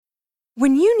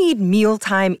When you need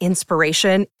mealtime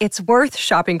inspiration, it's worth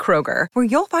shopping Kroger, where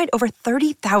you'll find over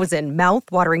 30,000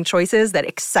 mouth-watering choices that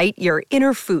excite your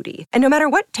inner foodie. And no matter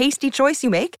what tasty choice you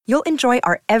make, you'll enjoy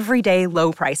our everyday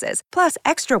low prices, plus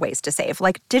extra ways to save,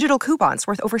 like digital coupons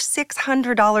worth over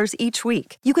 $600 each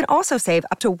week. You can also save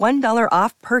up to $1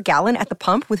 off per gallon at the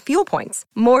pump with fuel points.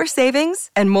 More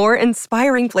savings and more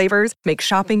inspiring flavors make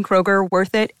shopping Kroger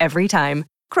worth it every time.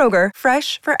 Kroger,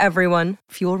 fresh for everyone.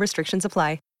 Fuel restrictions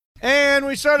apply. And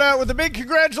we start out with a big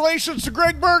congratulations to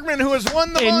Greg Bergman, who has won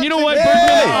the month. And you know what, Bergman?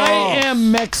 I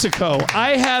am Mexico.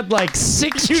 I had like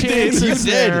 6 chances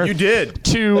there. You did.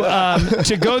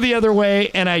 To go the other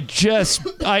way, and I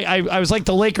was like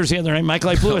the Lakers the other night, Michael.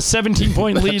 I blew a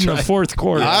 17-point lead in the fourth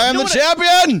quarter. I am the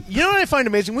champion. You know what I find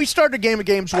amazing? We started a game of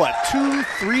games, what,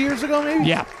 2-3 years ago, maybe?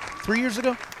 Yeah. 3 years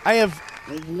ago? I have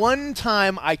one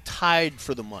time I tied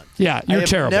for the month. Yeah, you're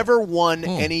terrible. I have never won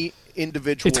any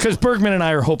individual. It's because Bergman and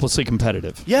I are hopelessly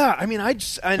competitive. Yeah, I mean,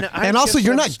 and also,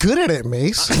 you're not good at it,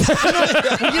 Mace. You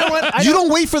know what? You don't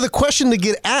wait for the question to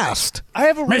get asked. I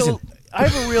have a real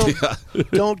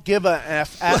don't give a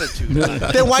F attitude.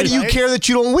 Then why do you care that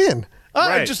you don't win?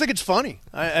 I just think it's funny.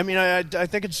 I mean, I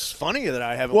think it's funny that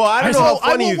I haven't. Well, I don't know how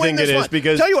funny you think it is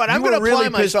because tell you what, I'm going to apply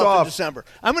myself in off. December.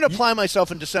 I'm going to apply myself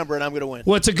in December, and I'm going to win.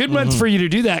 Well, it's a good month for you to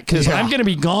do that because I'm going to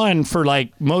be gone for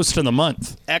like most of the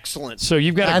month. Excellent. So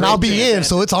you've got, and I'll be in,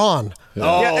 so it's on.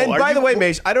 Oh, yeah, and by the way,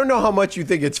 Mace, I don't know how much you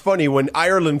think it's funny when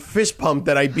Ireland fist pumped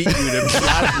that I beat you to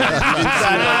last night.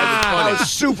 That was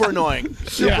super annoying.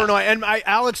 Super annoying. And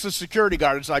Alex, the security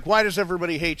guard, is like, why does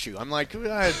everybody hate you? I'm like,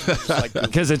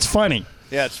 because it's funny.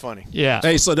 Yeah, it's funny. Yeah.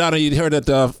 Hey, so Donna, you heard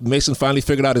that Mason finally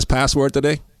figured out his password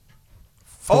today?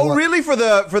 Oh, really? For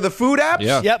the food apps?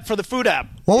 Yeah. Yep, for the food app.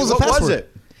 What was the password? Was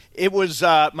it? It was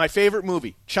my favorite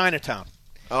movie, Chinatown.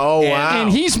 Oh, wow.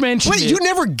 And he's mentioned Wait, you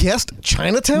never guessed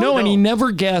Chinatown? No, and he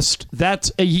never guessed.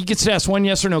 He gets to ask one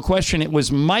yes or no question. It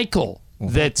was Michael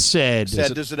that said,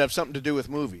 does it have something to do with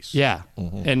movies? Yeah.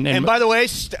 And by the way,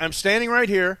 I'm standing right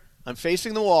here. I'm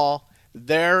facing the wall.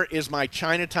 There is my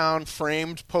Chinatown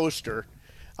framed poster.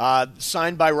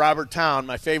 Signed by Robert Towne,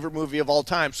 my favorite movie of all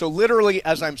time. So literally,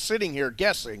 as I'm sitting here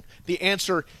guessing, the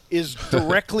answer is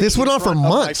directly This went on for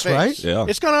months, right? Yeah.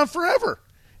 It's gone on forever.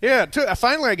 Yeah.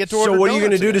 Finally, I get to order. So what are you going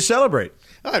to do again. to celebrate?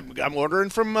 I'm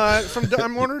ordering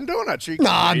I'm ordering donuts. So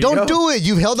don't do it.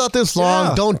 You've held out this long.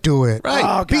 Yeah. Don't do it. Right.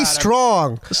 Oh, Be God,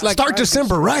 strong. Start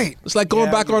December right. It's like going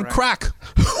back on right. crack.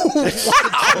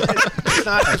 It's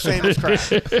not the same as crack.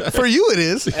 For you, it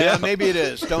is. Yeah, maybe it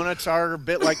is. Donuts are a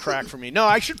bit like crack for me. No,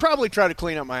 I should probably try to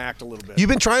clean up my act a little bit. You've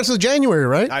been trying since January,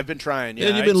 right? I've been trying. Yeah,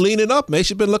 And you've been leaning up,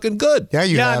 Mace. You've been looking good. Yeah,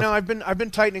 you have. No, I've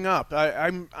been tightening up.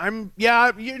 I'm.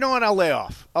 Yeah, you know what? I'll lay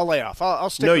off.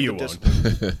 I'll stick. No, with you the won't.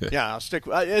 Discipline. Yeah, I'll stick.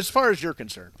 As far as you're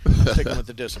concerned, I'm sticking with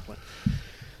the discipline.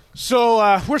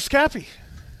 So where's Cappy?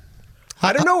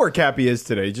 I don't know where Cappy is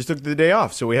today. He just took the day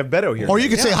off, so we have Beto here. Or you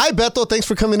could say, hi, Beto. Thanks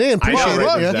for coming in. Appreciate know, it.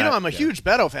 right? Yeah. You know, I'm a huge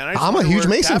Beto fan. I'm a huge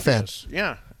Mason fan.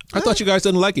 Yeah. I thought you guys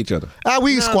didn't like each other.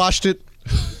 We squashed it.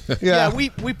 Yeah, we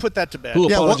put that to bed. Who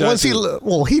Yeah, apologized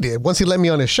he did. Once he let me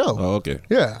on his show. Oh, okay.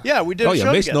 Yeah. Yeah, we did. Oh, a yeah,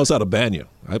 show Mace together. knows how to ban you.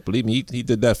 I believe me. He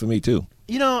did that for me, too.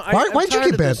 You know, Why'd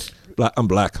you get banned? I'm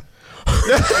black.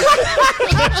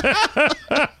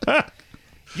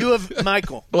 You have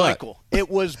Michael. What? Michael. It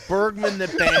was Bergman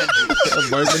that banned you.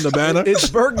 Bergman the banner? It's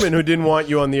Bergman who didn't want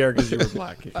you on the air because you were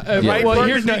black. Right? Well,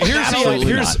 Bergman,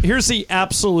 here's the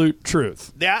absolute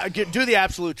truth. Do the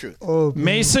absolute truth.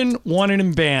 Mason wanted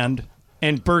him banned,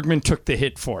 and Bergman took the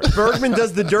hit for it. Bergman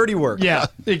does the dirty work. Yeah,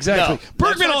 exactly.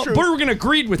 No, Bergman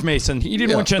agreed with Mason. He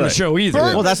didn't want you on the show either.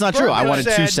 Well, that's not true. I wanted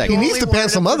 2 He seconds. needs to ban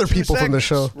some other people from the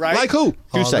show. Right? Like who?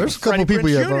 There's a couple Freddie people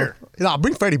you Prinze have. Nah,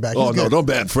 bring Freddie back. Oh, He's no, good. don't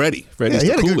ban Freddie. Yeah, Freddie's he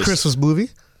the had a good coolest. Christmas movie.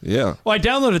 Yeah. Well, I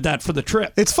downloaded that for the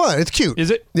trip. It's fun. It's cute.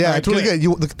 Is it? Yeah, All right, it's really good.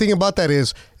 The thing about that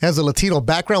is it has a Latino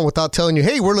background without telling you,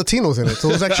 hey, we're Latinos in it. So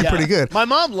it was actually pretty good. My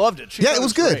mom loved it. She Yeah, thought it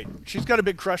was good. great. She's got a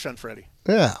big crush on Freddie.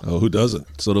 Yeah. Oh, who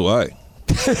doesn't? So do I.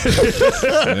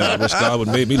 Yeah, I wish God would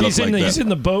make me look He's in like he's that. in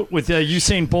the boat with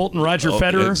Usain Bolt and Roger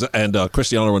Federer. And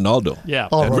Cristiano Ronaldo. Yeah.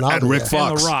 Oh, and, Ronaldo, and Rick yeah.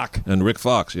 Fox. And The Rock. And Rick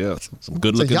Fox, yeah. Some It's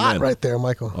good-looking a yacht men. right there,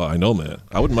 Michael. Oh, I know, man.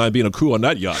 I wouldn't mind being a crew on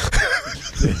that yacht.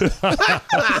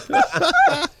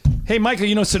 Hey, Michael,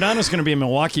 you know Sedano's going to be in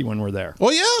Milwaukee when we're there.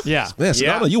 Oh, yeah? Yeah. Man,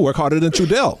 Sedano, you work harder than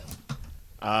Trudell.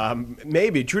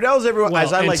 Maybe. Trudell's everyone. Well,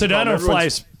 as I and like to call him, Sedano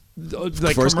everyone's- flies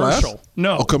like First class? commercial.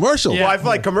 No. Oh, commercial. Yeah. Well, I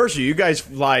fly commercial. You guys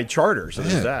fly charters. So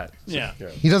there's that. Yeah.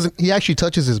 He doesn't. He actually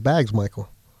touches his bags, Michael.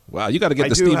 Wow, you got to get I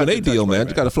the do Stephen have A to touch deal, my man.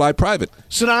 bag. You got to fly private.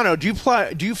 Sedano, do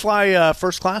you fly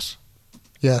first class?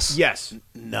 Yes. Yes.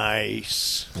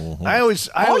 Nice.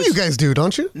 Mm-hmm. All you guys do,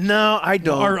 don't you? No, I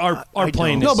don't. Our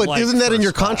plane No, is but like isn't that in first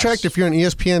your contract? class. If you're an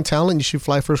ESPN talent, you should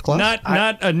fly first class?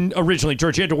 Not originally,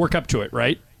 George. You had to work up to it,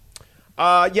 right?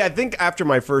 Yeah, I think after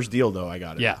my first deal, though, I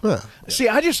got it. Yeah. See,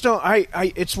 I just don't.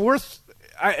 It's worth.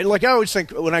 I always think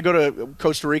when I go to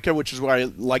Costa Rica, which is where I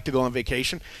like to go on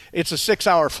vacation, it's a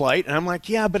 6-hour flight, and I'm like,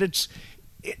 yeah, but it's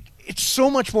so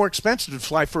much more expensive to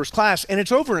fly first class, and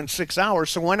it's over in 6 hours.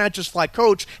 So why not just fly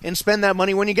coach and spend that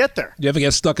money when you get there? You ever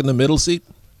get stuck in the middle seat?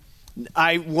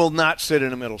 I will not sit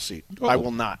in a middle seat. Oh. I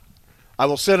will not. I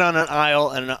will sit on an aisle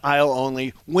and an aisle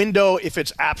only. Window if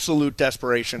it's absolute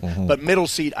desperation, but middle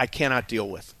seat I cannot deal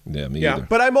with. Yeah, me Yeah, either.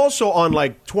 but I'm also on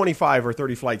like 25 or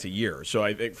 30 flights a year, so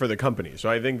I think for the company. So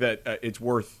I think that it's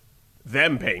worth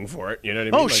them paying for it. You know what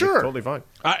I mean? Oh, Like, sure. it's totally fine.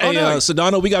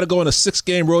 Sedano, we got to go on a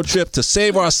 6-game road trip to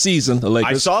save our season. The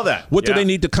Lakers. I saw that. What do Yeah. they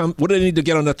need to come? What do they need to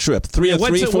get on that trip? 3 and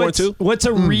 3, 4 and 2. What's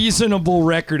a reasonable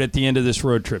record at the end of this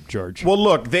road trip, George? Well,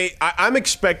 look, I'm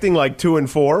expecting like 2 and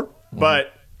 4,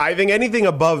 but I think anything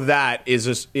above that is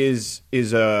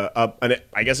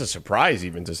I guess a surprise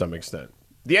even to some extent.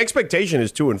 The expectation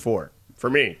is 2 and 4 for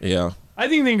me. Yeah. I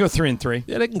think they can go 3 and 3.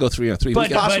 Yeah, they can go 3 and 3.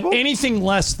 But possible? anything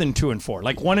less than 2 and 4,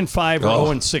 like 1 and 5 or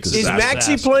 0 and 6. Is that's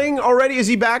Maxey disaster. playing already? Is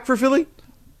he back for Philly?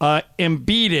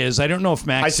 Embiid is. I don't know if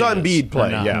Maxey I saw is Embiid or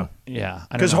play, not. yeah. Yeah. I don't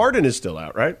Because know. Harden is still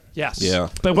out, right? Yes. Yeah.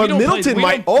 But, we But don't Middleton play,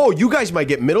 might. Oh, you guys might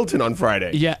get Middleton on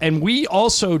Friday. Yeah, and we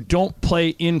also don't play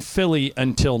in Philly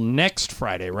until next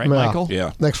Friday, right, Yeah. Michael?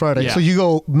 Yeah. Next Friday. Yeah. So you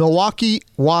go Milwaukee,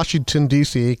 Washington,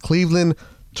 D.C., Cleveland,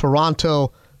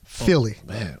 Toronto, Philly,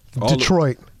 Man.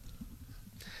 Detroit.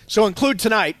 So include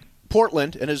tonight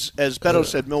Portland, and as Beto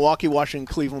said, Milwaukee, Washington,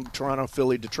 Cleveland, Toronto,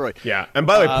 Philly, Detroit. Yeah. And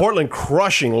by the way, Portland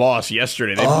crushing loss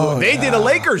yesterday. They did a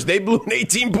Lakers. They blew an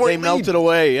 18-point They lead. melted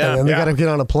away. Yeah. And then they got to get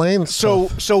on a plane. So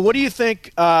what do you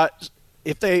think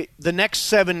if the next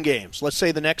 7 games, let's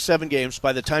say the next 7 games,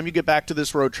 by the time you get back to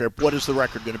this road trip, what is the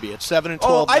record going to be? At 7 and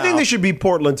 12 I think now. they should beat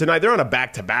Portland tonight. They're on a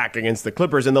back-to-back against the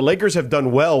Clippers, and the Lakers have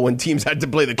done well when teams had to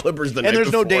play the Clippers the night And there's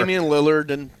before. no Damian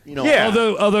Lillard, and Yeah.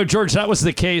 Although George, that was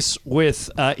the case with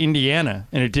Indiana,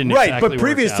 and it didn't Right, exactly but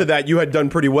previous work to out. that, you had done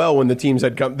pretty well when the teams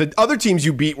had come. The other teams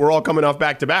you beat were all coming off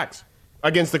back-to-backs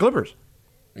against the Clippers,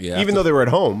 Yeah. even though they were at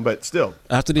home, but still.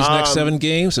 After these next 7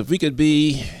 games, if we could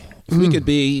be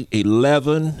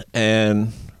 11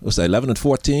 and 11 and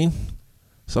 14,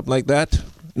 something like that.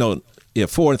 No,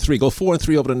 4 and 3. Go 4 and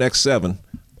 3 over the next 7.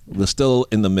 We're still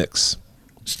in the mix.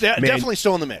 Definitely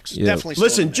still in the mix. Yeah. Definitely. Still in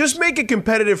the Listen, mix. just make it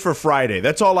competitive for Friday.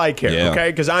 That's all I care, Yeah. okay?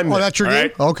 Because I'm Oh, there, that's your all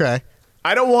game? right? Okay.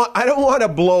 I don't want a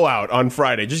blowout on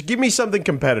Friday. Just give me something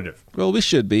competitive. Well, we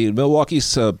should be.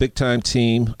 Milwaukee's a big-time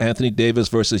team. Anthony Davis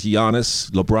versus Giannis.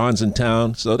 LeBron's in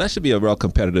town, so that should be a real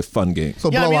competitive, fun game.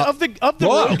 So Yeah, I mean, blowout. of the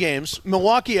Wow. road games,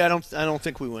 Milwaukee, I don't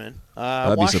think we win. be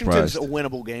Washington's surprised. a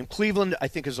winnable game. Cleveland, I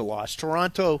think, is a loss.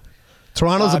 Toronto,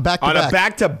 Toronto's a On a back-to-back.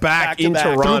 back-to-back in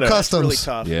back-to-back. Toronto. Through That's really Customs.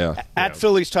 tough. Yeah. At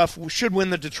Philly's tough. We should win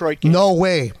the Detroit game. No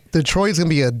way. Detroit's going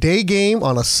to be a day game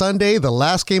on a Sunday, the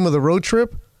last game of the road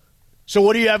trip. So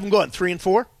what do you have them going? 3 and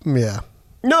 4? Yeah.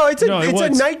 No, it's a No,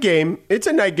 night game. It's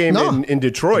a night game No. in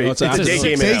Detroit. No, it's it's a a day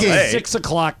game day in game. LA. 6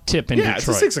 o'clock tip in Yeah, it's a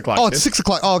Detroit. 6 o'clock. Oh, it's 6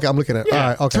 o'clock. Oh, okay, I'm looking at it. Yeah. All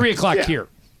right, okay. 3 o'clock Yeah. here.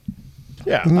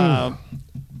 Yeah.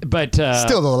 But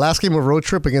Still, though, the last game of road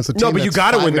trip against the team. No, but you that's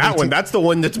got to win 5-18. that one. That's the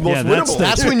one that's most Yeah, that's winnable.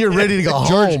 That's when you're ready to go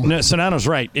George, home. no, Sedano's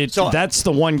right. That's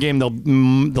the one game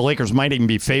the Lakers might even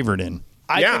be favored in.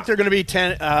 I Yeah. think they're going to be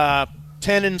 10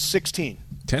 and 16.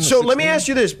 10 to So let me 16. ask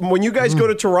you this: when you guys go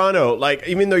to Toronto, like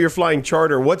even though you're flying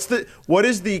charter, what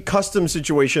is the custom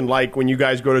situation like when you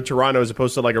guys go to Toronto as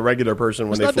opposed to like a regular person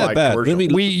when It's they not fly that bad.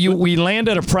 commercial? We land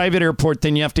at a private airport.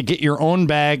 Then you have to get your own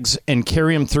bags and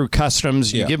carry them through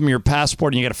customs. You Yeah. give them your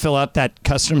passport, and you got to fill out that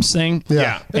customs thing.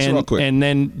 Yeah. It's real quick. and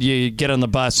then you get on the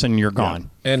bus and you're gone.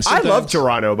 And I love sometimes-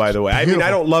 Toronto, by the way. I mean, I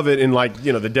don't love it in like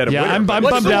the dead of Yeah, winter. I'm but-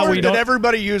 What's bummed the out word we that don't-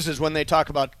 everybody uses when they talk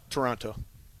about Toronto?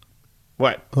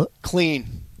 What?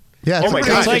 Clean. Yeah, Oh my it's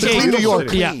God, it's like clean a- New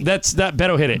York. Yeah, that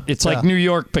Beto hit it. It's like New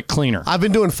York but cleaner. I've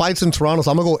been doing fights in Toronto,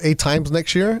 so I'm going to go 8 times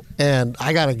next year, and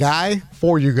I got a guy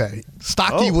for you guys.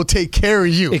 Stocky will take care of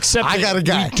you. Except I got a that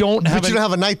guy. we don't have but you a- don't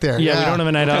have a night there. Yeah, we don't have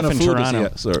a night What off kind of in food is Toronto.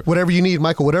 it, sir? Whatever you need,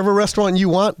 Michael. Whatever restaurant you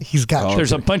want, he's got you.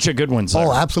 There's a bunch of good ones. Oh,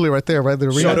 there. absolutely, right there.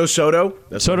 Soto?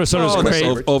 That's Soto's Oh, great.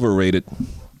 that's overrated.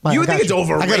 Mike, You I got think it's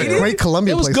overrated? I got a great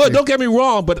Colombian It was place good. for you. Don't get me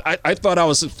wrong, but I thought I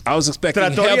was expecting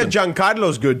Trattoria heaven.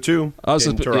 Giancarlo's good too. I was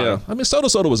in Toronto. yeah. I mean,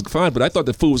 Soto was fine, but I thought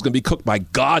the food was going to be cooked by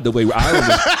God the way Ireland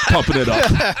was pumping it up.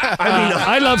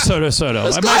 I love Soto.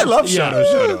 I love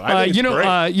Soto. I think you it's know,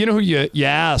 great. you know who you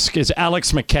ask is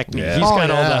Alex McKechnie. Yeah. He's Oh, got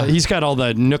yeah. he's got all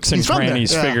the nooks and He's from there,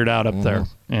 crannies yeah. figured out up there.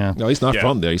 Yeah. No, he's not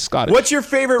from there. He's Scottish. What's your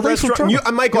favorite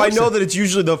restaurant? Michael, I know that it's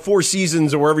usually the Four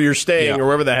Seasons or wherever you're staying or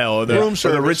wherever the hell. Room or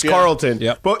service, the Ritz-Carlton.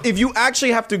 Yeah. But if you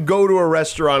actually have to go to a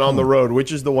restaurant on the road,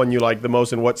 which is the one you like the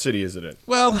most and what city is it in?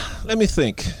 Well, let me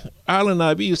think. Arlen and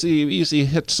I, we usually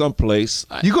hit someplace.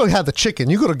 You go have the chicken.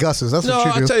 You go to Gus's. That's No, what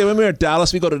you do. I tell you, when we're in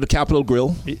Dallas, we go to the Capitol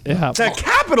Grill. Yeah. The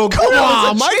Capitol. Come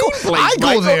on, It's a Michael. chain place, I go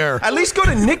Michael. there. At least go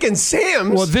to Nick and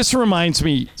Sam's. Well, this reminds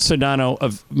me, Sedano,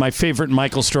 of my favorite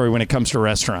Michael story when it comes to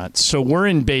restaurants. So we're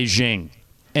in Beijing,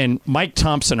 and Mike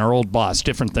Thompson, our old boss,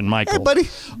 different than Michael, Hey, buddy.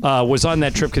 was on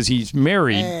that trip because he's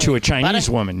married to a Chinese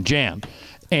woman, Jan.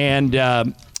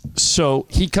 And so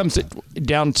he comes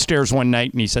downstairs one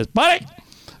night and he says, "Buddy,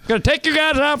 I'm going to take you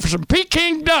guys out for some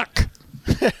Peking duck."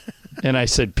 And I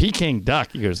said, "Peking duck?"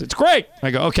 He goes, "It's great."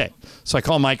 I go, "Okay." So I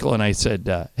call Michael and I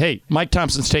said, "Hey, Mike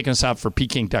Thompson's taking us out for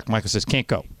Peking duck." Michael says, "Can't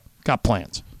go. Got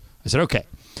plans." I said, "Okay."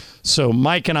 So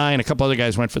Mike and I and a couple other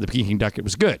guys went for the Peking duck. It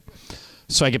was good.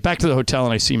 So I get back to the hotel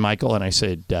and I see Michael and I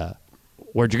said,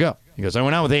 "Where'd you go?" He goes, "I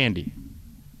went out with Andy,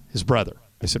 his brother."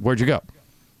 I said, "Where'd you go?"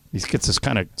 He gets this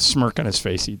kind of smirk on his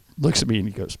face. He looks at me and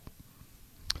he goes,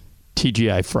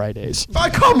 "TGI Fridays." Oh,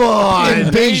 come on. In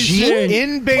Beijing?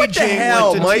 In Beijing. What the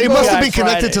hell, went to Mike? It must have TGI been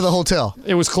connected Fridays. to the hotel.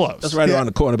 It was close. That's right around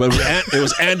the corner, but it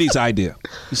was Andy's idea.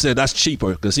 He said that's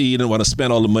cheaper because he didn't want to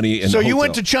spend all the money in So the you hotel.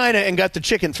 went to China and got the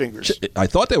chicken fingers. I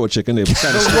thought they were chicken. They were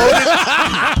kind of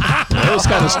it was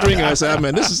kind of stringy. I said,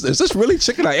 "Man, is this really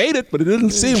chicken?" I ate it, but it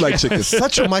didn't seem like chicken.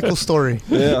 Such a Michael story.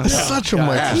 Yeah. Such a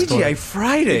Michael story. TGI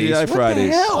Fridays. TGI What Fridays.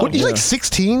 the hell? What, he's like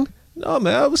 16? No,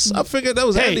 man, I figured that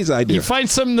was Hey, Andy's idea. you find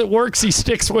something that works, he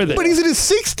sticks with it. But he's in his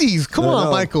 60s. Come on,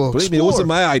 No, Michael. believe me, it wasn't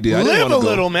my idea. I didn't Live a want to go.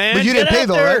 little, man. But you Get didn't pay out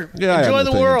though, there. right? Yeah, I Enjoy ended the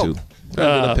up paying world. too. I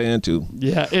ended up paying too.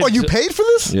 Yeah. Oh, you paid for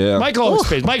this? Yeah. Mike always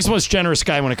pays. Mike's the most generous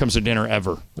guy when it comes to dinner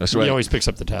ever. That's right. He always picks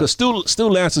up the tab. Because Stu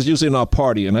Lance is usually in our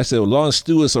party, and I said, well, as long as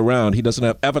Stu is around, he doesn't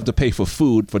ever have to pay for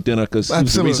food for dinner because he's the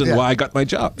Absolutely, reason yeah. why I got my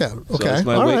job. Yeah, So okay. that's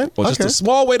my All way. right, Well, just okay. a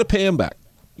small way to pay him back.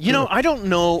 You know, I don't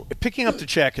know. Picking up the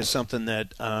check is something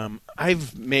that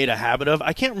I've made a habit of.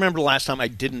 I can't remember the last time I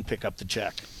didn't pick up the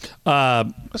check.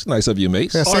 That's nice of you,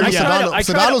 mate. Yeah, same I with try to- Sedano. I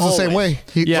try to Sedano's the same always. way.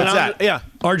 He, Yeah. What's that? Yeah.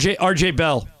 RJ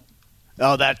Bell.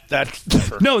 Oh, that's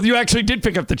different. No, you actually did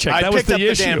pick up the check. I that was picked the up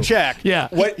issue. the damn check. Yeah.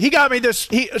 He got me this.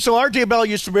 So R.J. Bell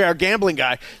used to be our gambling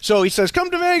guy. So he says, "Come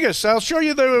to Vegas. I'll show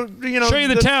you Show you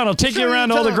the town. I'll take show you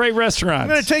around all the town. great I'm restaurants.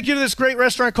 going to take you to this great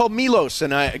restaurant called Milos."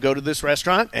 And I go to this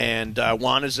restaurant, and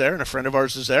Juan is there, and a friend of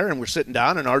ours is there, and we're sitting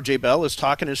down, and R.J. Bell is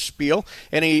talking his spiel,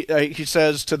 and he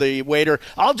says to the waiter,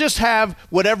 "I'll just have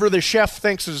whatever the chef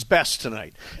thinks is best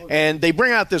tonight." And they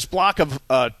bring out this block of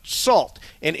salt,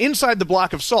 and inside the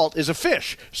block of salt is a fish.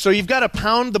 So you've got to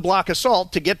pound the block of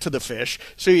salt to get to the fish.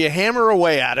 So you hammer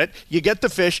away at it. You get the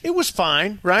fish. It was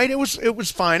fine, right? It was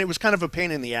fine. It was kind of a pain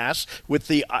in the ass with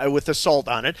the salt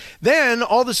on it. Then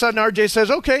all of a sudden, RJ says,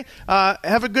 "Okay,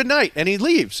 have a good night," and he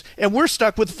leaves. And we're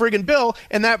stuck with the friggin' bill.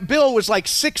 And that bill was like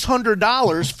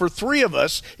 $600 for three of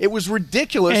us. It was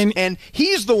ridiculous. And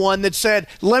he's the one that said,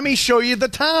 "Let me show you the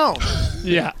town."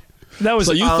 Yeah. That was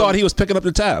So you thought he was picking up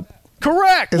the tab?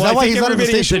 Correct. Is Well, that why I think he's not at the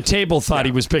everybody at station? the table thought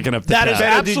he was picking up the That tab.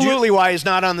 is absolutely why he's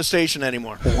not on the station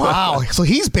anymore. Wow. So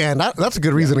he's banned. That's a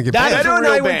good reason to get That banned. is a Beto and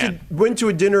real I band. went to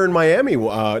a dinner in Miami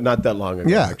not that long ago.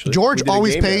 Yeah. actually. George We did a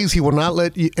always game there. pays. He will not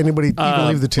let anybody even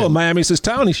leave the tip. Well, Miami's his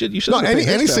town. You should. No,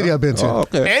 any city I've been to. Oh,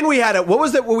 okay. And we had what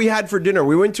was that? What we had for dinner?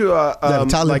 We went to That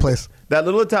Italian place. That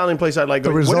little Italian place I like. The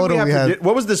What did risotto have we for had.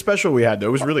 What was the special we had though?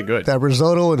 It was really good. That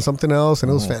risotto and something else, and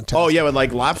it was fantastic. Oh yeah, with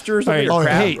like lobster or All something. right. or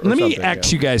crab Hey, or let me something, ask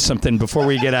yeah. you guys something before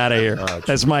we get out of here,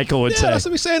 as Michael would Yeah, say. that's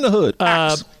what we say in the hood.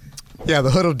 Axe. Yeah,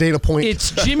 the hood of Data Point.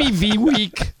 It's Jimmy V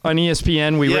Week on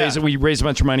ESPN. We Yeah. raise a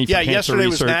bunch of money for Yeah, cancer yesterday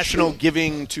was research. National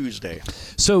Giving Tuesday.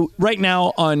 So right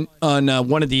now on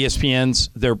one of the ESPNs,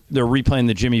 they're replaying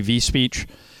the Jimmy V speech.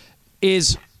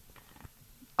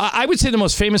 I would say the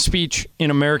most famous speech in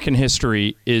American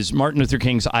history is Martin Luther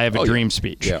King's "I Have a Dream"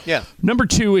 speech. Yeah. Yeah. Number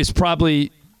two is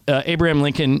probably Abraham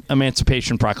Lincoln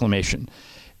Emancipation Proclamation.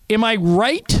 Am I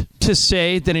right to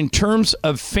say that in terms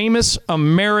of famous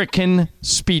American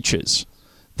speeches,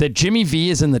 that Jimmy V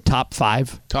is in the top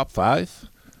 5? Top 5.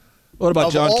 What about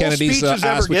Of John all Kennedy's speeches ask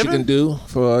ever what you given? can do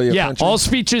for your Yeah, country? all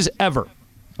speeches ever.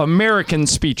 American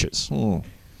speeches.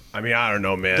 I mean, I don't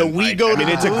know, man. The We Go I mean,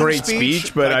 to it's a the Moon great speech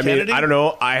speech, but by I mean, Kennedy? I don't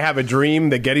know. I have a dream.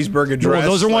 The Gettysburg Address.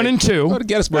 Well, those are 1 and 2. Well, the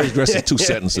Gettysburg Address is 2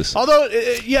 sentences. Although,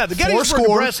 the Gettysburg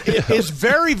score. Address is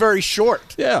very, very short.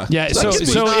 Yeah. Yeah, so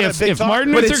He's not a if big talker.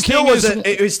 Martin But Luther it King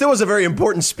still is... was a very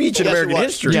important speech in Yes, it American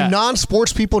was. history. Yeah. Do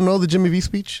non-sports people know the Jimmy V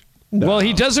speech? Well,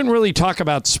 he doesn't really talk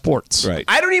about sports. Right.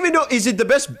 I don't even know. Is it the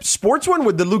best sports one?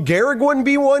 Would the Lou Gehrig one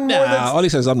be one? More All he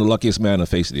says, I'm the luckiest man on the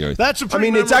face of the earth. That's a I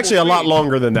pretty mean, it's actually a lot memorable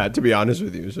longer than that, to be honest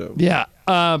with you. So Yeah.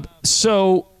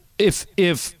 So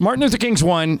if Martin Luther King's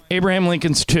 1, Abraham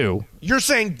Lincoln's 2, You're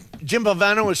saying Jim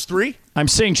Valvano is 3? I'm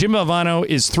saying Jim Valvano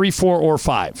is 3, 4, or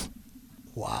 5.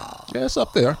 Yeah, it's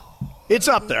up there. It's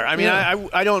up there. I mean,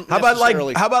 I don't. how about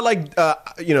necessarily-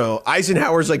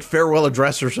 Eisenhower's like farewell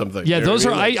address or something? Yeah, You know those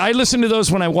what are. I mean? I listen to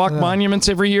those when I walk monuments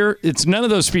every year. It's none of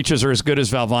those speeches are as good as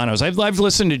Valvano's. I've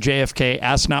listened to JFK.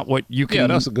 Ask not what you can. Yeah,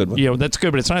 that's a good one. You know, that's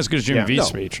good, but it's not as good as Jimmy V's No,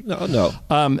 speech.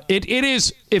 No. It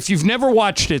is. If you've never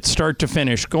watched it start to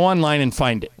finish, go online and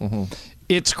find it. Mm-hmm.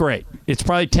 It's great. It's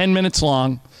probably 10 minutes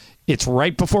long. It's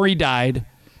right before he died,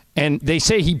 and they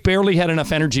say he barely had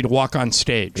enough energy to walk on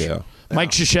stage. Yeah.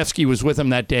 Mike Krzyzewski was with him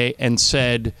that day and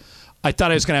said, "I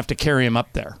thought I was going to have to carry him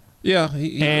up there." Yeah,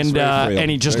 he was And, very frail.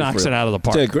 and he just Very knocks frail. it out of the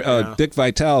park. Dick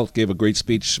Vitale gave a great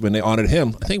speech when they honored him.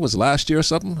 I think it was last year or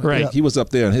something. Right. He was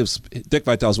up there, and Dick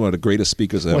Vitale is one of the greatest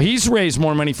speakers ever. Well, he's raised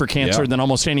more money for cancer Yeah. than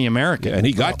almost any American. Yeah, and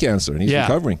he got cancer, and he's Yeah.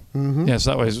 recovering. Yes,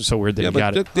 that was so weird that Yeah, he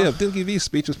got but it. Dick V's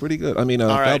speech was pretty good. I mean,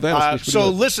 All right. Valvano's speech was So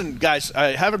pretty good. listen, guys,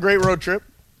 have a great road trip.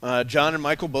 John and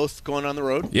Michael both going on the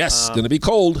road. Yes, going to be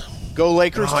cold. Go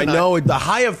Lakers I tonight. know the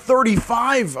high of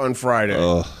 35 on Friday.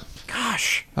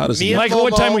 Gosh, How does Me he? and Michael,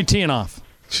 what Momo- time we teeing off?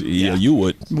 Yeah, you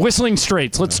would. Whistling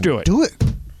Straits. Let's do it. Do it.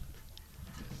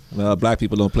 Black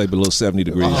people don't play below 70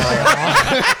 degrees.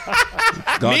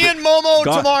 God, Me and Momo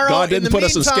God- tomorrow. God didn't in the put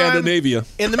us in meantime- Scandinavia.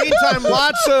 In the meantime,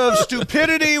 lots of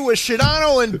stupidity with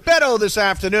Shadano and Beto this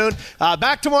afternoon.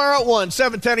 Back tomorrow at 1,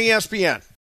 710 ESPN.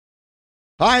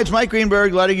 Hi, it's Mike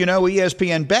Greenberg letting you know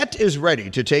ESPN Bet is ready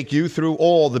to take you through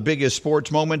all the biggest sports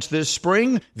moments this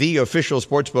spring. The official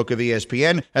sportsbook of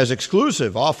ESPN has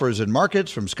exclusive offers and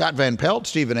markets from Scott Van Pelt,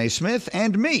 Stephen A. Smith,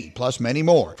 and me, plus many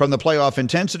more. From the playoff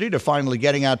intensity to finally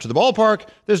getting out to the ballpark,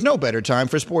 there's no better time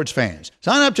for sports fans.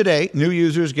 Sign up today. New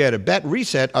users get a bet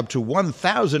reset up to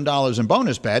 $1,000 in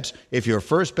bonus bets if your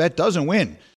first bet doesn't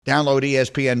win. Download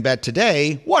ESPN Bet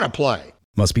today. What a play.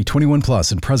 Must be 21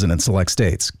 plus and present in select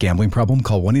states. Gambling problem?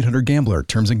 Call 1-800-GAMBLER.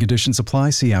 Terms and conditions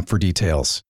apply. See app for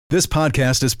details. This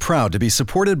podcast is proud to be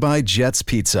supported by Jets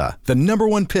Pizza, the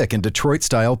 #1 pick in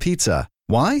Detroit-style pizza.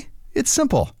 Why? It's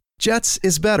simple. Jets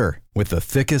is better. With the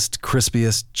thickest,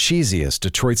 crispiest, cheesiest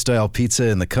Detroit-style pizza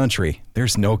in the country,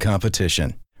 there's no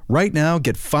competition. Right now,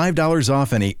 get $5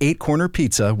 off any 8-corner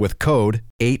pizza with code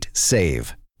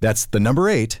 8SAVE. That's the number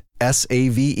 8,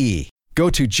 SAVE. Go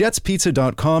to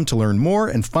jetspizza.com to learn more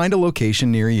and find a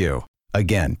location near you.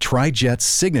 Again, try Jet's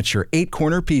signature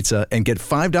 8-corner pizza and get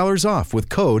 $5 off with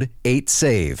code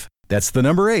 8SAVE. That's the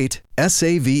number 8,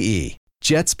 SAVE.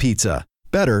 Jet's Pizza.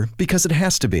 Better because it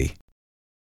has to be.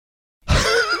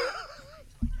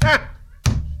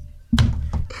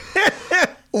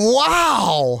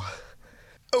 Wow.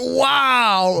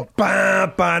 Wow.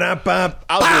 Ba, ba, da, ba.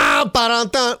 Ba, ba, dun,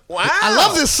 dun. Wow. I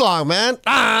love this song, man.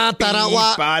 Ah, da, da,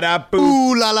 wa. Ba, da, boo.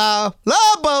 Ooh la la la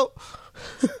bo.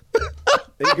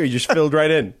 There you go. You just filled right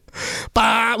in.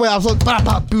 Ba, wait, I was like ba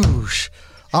ba boosh.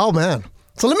 Oh man.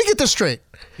 So let me get this straight.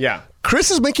 Yeah.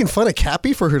 Chris is making fun of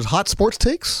Cappy for his hot sports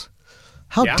takes.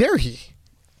 How Yeah. dare he?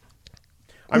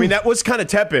 I mean, that was kind of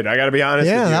tepid. I got to be honest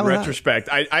Yeah, with you. that In was- retrospect,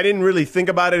 I didn't really think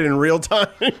about it in real time,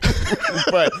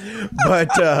 but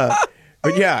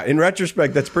yeah, in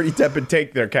retrospect, that's pretty tepid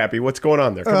take there, Cappy. What's going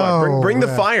on there? Come on, bring the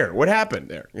fire. What happened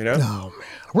there? You know? Oh man,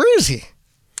 where is he?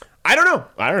 I don't know.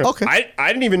 Okay. I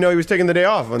didn't even know he was taking the day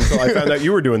off until I found out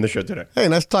you were doing the show today. Hey,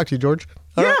 nice to talk to you, George.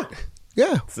 All Yeah. right.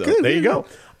 Yeah. So good. there you go.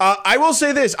 I will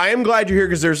say this. I am glad you're here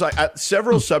because there's like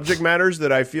several subject matters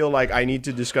that I feel like I need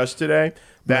to discuss today.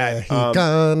 That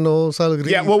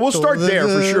yeah, well, we'll start there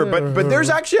for sure. But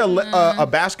there's actually a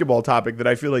basketball topic that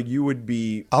I feel like you would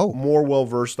be more well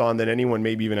versed on than anyone,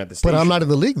 maybe even at the station. But I'm not in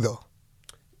the league though.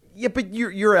 Yeah, but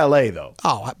you're LA though.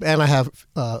 Oh, and I have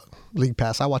league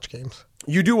pass. I watch games.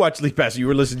 You do watch League Pass. You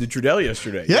were listening to Trudell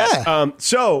yesterday. Yeah. Yes.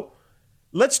 So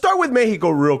let's start with Mexico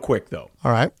real quick though,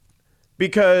 All right.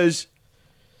 because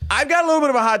I've got a little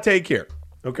bit of a hot take here.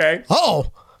 Okay. Oh.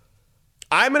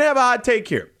 I'm going to have a hot take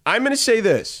here. I'm going to say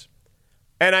this.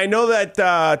 And I know that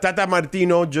Tata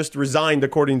Martino just resigned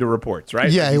according to reports, right?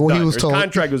 Yeah, He's well, he done. was His told.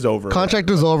 contract was over. Contract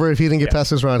was over. If he didn't get past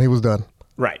this round, he was done.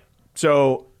 Right.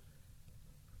 So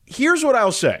here's what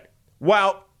I'll say.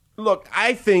 Well, look,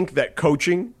 I think that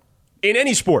coaching in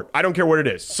any sport, I don't care what it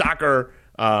is, soccer,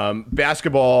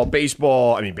 basketball,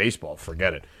 baseball,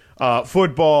 forget it,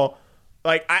 football.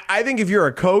 Like, I think if you're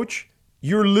a coach,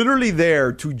 you're literally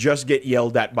there to just get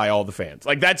yelled at by all the fans.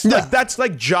 Like that's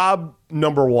like job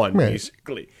number one,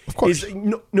 basically. Of course.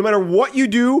 No matter what you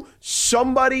do,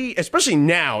 somebody, especially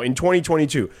now in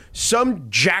 2022, some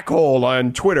jackhole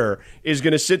on Twitter is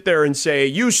going to sit there and say,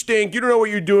 "You stink. You don't know what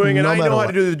you're doing, and I know how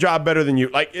to do the job better than you."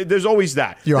 Like, there's always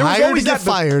that. You're hired to get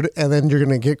fired, and then you're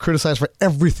going to get criticized for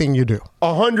everything you do.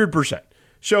 100%.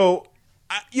 So,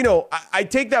 I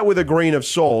take that with a grain of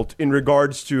salt in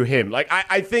regards to him. Like,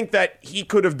 I think that he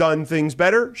could have done things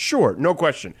better. Sure, no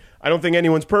question. I don't think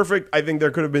anyone's perfect. I think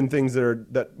there could have been things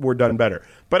that were done better.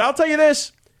 But I'll tell you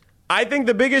this. I think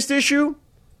the biggest issue,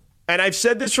 and I've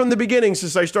said this from the beginning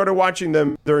since I started watching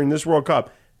them during this World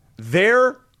Cup,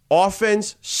 their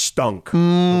offense stunk,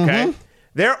 okay?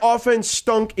 Their offense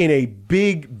stunk in a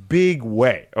big, big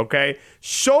way, okay?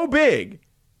 So big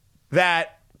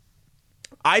that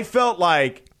I felt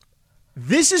like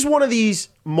this is one of these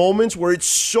moments where it's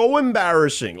so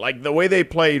embarrassing, like the way they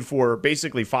played for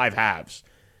basically 5 halves,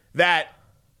 that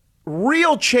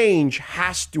real change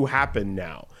has to happen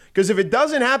now. Because if it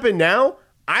doesn't happen now,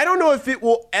 I don't know if it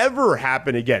will ever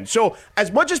happen again. So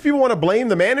as much as people want to blame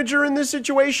the manager in this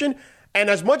situation, and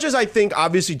as much as I think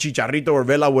obviously Chicharito or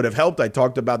Vela would have helped, I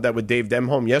talked about that with Dave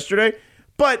Demholm yesterday,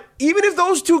 but even if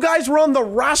those 2 guys were on the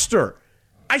roster,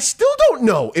 I still don't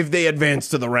know if they advance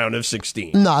to the round of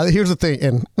 16. No, here's the thing,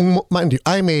 and mind you,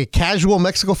 I'm a casual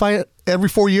Mexico fan every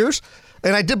 4 years,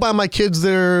 and I did buy my kids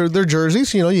their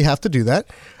jerseys. You have to do that.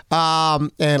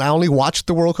 And I only watched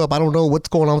the World Cup. I don't know what's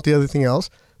going on with the other thing else.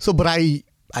 So, but I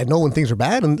know when things are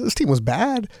bad, and this team was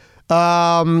bad.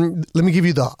 Let me give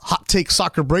you the hot take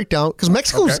soccer breakdown, because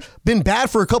Mexico's been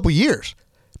bad for a couple years.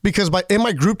 Because in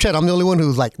my group chat, I'm the only one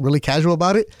who's like really casual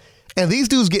about it. And these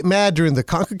dudes get mad during the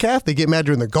CONCACAF. They get mad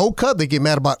during the Gold Cup. They get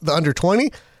mad about the under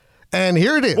 20. And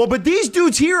here it is. Well, but these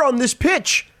dudes here on this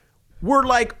pitch were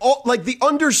like the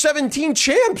under 17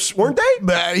 champs, weren't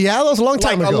they? Yeah, that was a long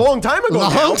time ago. A long time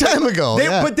ago.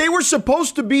 But they were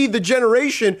supposed to be the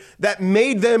generation that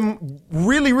made them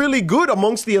really, really good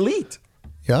amongst the elite.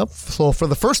 Yep. So for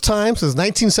the first time since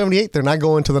 1978, they're not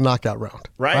going to the knockout round.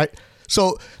 Right.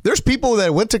 So there's people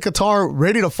that went to Qatar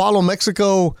ready to follow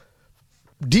Mexico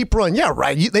deep run. Yeah,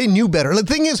 right. They knew better. The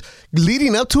thing is,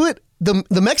 leading up to it,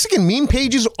 the Mexican meme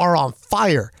pages are on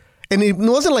fire. And it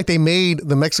wasn't like they made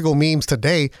the Mexico memes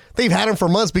today. They've had them for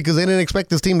months because they didn't expect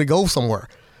this team to go somewhere.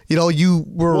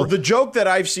 Well, the joke that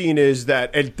I've seen is that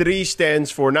El Tri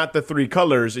stands for not the 3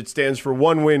 colors. It stands for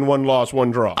 1 win, 1 loss, 1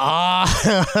 draw.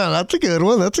 That's a good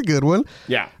one.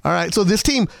 Yeah. All right. So this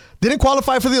team didn't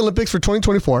qualify for the Olympics for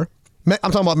 2024. I'm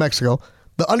talking about Mexico.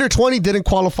 The under 20 didn't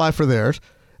qualify for theirs.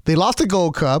 They lost the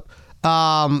Gold Cup.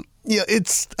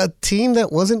 It's a team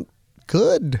that wasn't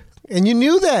good. And you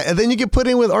knew that. And then you get put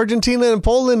in with Argentina and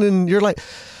Poland, and you're like,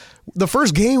 the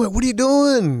first game, what are you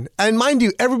doing? And mind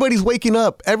you, everybody's waking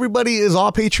up. Everybody is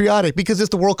all patriotic because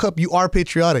it's the World Cup. You are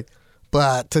patriotic.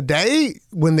 But today,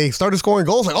 when they started scoring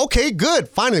goals, like, okay, good.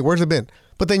 Finally, where's it been?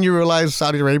 But then you realize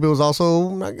Saudi Arabia was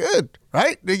also not good,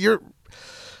 right? It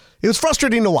was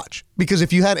frustrating to watch because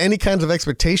if you had any kinds of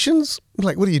expectations,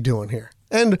 like, what are you doing here?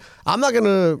 And I'm not going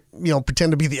to,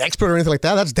 pretend to be the expert or anything like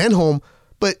that. That's Denholm.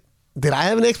 But did I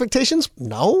have any expectations?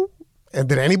 No. And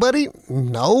did anybody?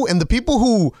 No. And the people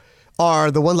who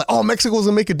are the ones like, oh, Mexico's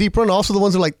going to make a deep run, also the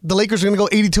ones who are like, the Lakers are going to go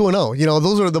 82-0.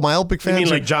 Those are the myopic fans. You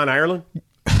mean like John Ireland?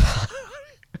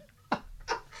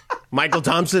 Michael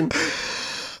Thompson?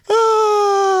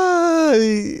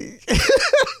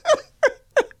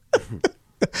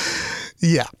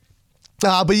 Yeah.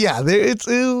 But yeah,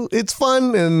 it's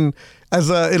fun. And as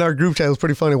in our group chat, it was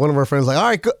pretty funny. One of our friends was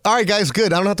like, all right, guys,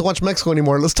 good. I don't have to watch Mexico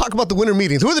anymore. Let's talk about the winter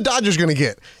meetings. Who are the Dodgers going to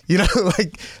get?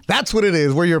 Like that's what it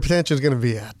is, where your potential is going to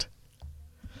be at.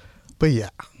 But yeah,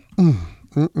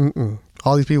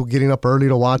 all these people getting up early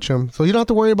to watch them. So you don't have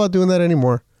to worry about doing that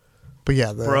anymore. But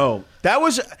yeah. Bro, that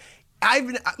was,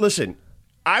 listen,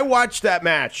 I watched that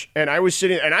match and I was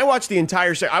sitting and I watched the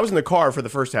entire set. I was in the car for the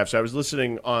first half, so I was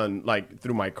listening on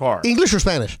through my car. English or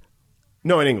Spanish?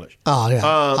 No, in English. Oh,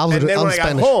 yeah. And then when I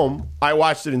got home, I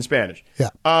watched it in Spanish. Yeah.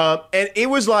 And it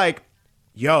was like,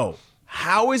 yo,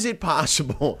 how is it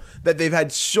possible that they've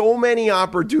had so many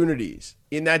opportunities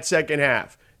in that second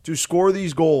half to score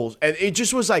these goals? And it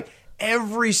just was like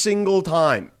every single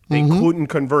time they couldn't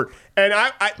convert. And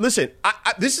I listen,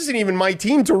 this isn't even my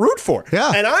team to root for.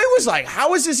 Yeah. And I was like,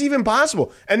 how is this even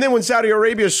possible? And then when Saudi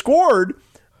Arabia scored,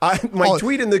 my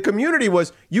tweet in the community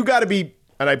was, you got to be,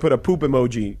 and I put a poop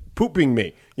emoji, pooping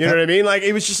me. You know what I mean? Like,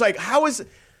 it was just like, how is,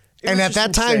 And at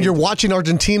that time, you're watching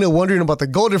Argentina, wondering about the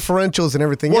goal differentials and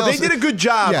everything else. Well, they did a good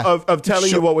job of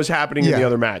telling you what was happening in the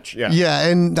other match. Yeah,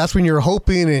 and that's when you're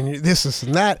hoping and this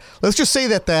and that. Let's just say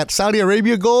that Saudi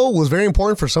Arabia goal was very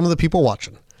important for some of the people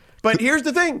watching. But here's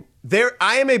the thing.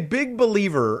 I am a big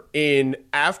believer in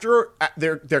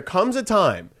there comes a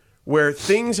time where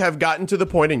things have gotten to the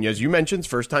point, and as you mentioned,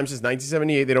 first time since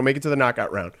 1978, they don't make it to the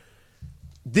knockout round.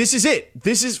 This is it.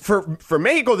 This is, for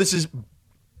Mexico, this is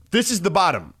the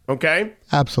bottom, okay?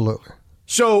 Absolutely.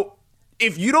 So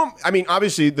if you don't, I mean,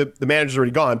 obviously the manager's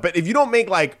already gone, but if you don't make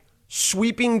like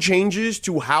sweeping changes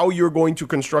to how you're going to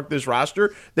construct this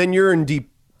roster, then you're in deep,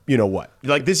 you know what?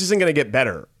 Like, this isn't going to get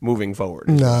better moving forward.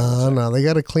 No, they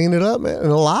got to clean it up, man,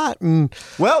 and a lot. And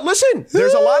well, listen,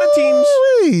 there's a lot of teams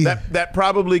that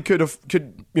probably could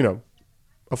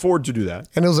afford to do that.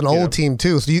 And it was an old team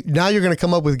too. So now you're going to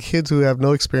come up with kids who have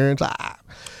no experience.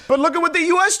 But look at what the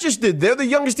U.S. just did. They're the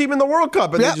youngest team in the World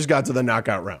Cup, and they just got to the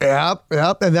knockout round.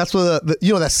 Yep. And that's what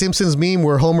that Simpsons meme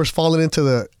where Homer's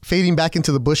fading back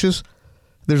into the bushes.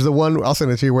 There's the one, I'll send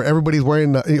it to you, where everybody's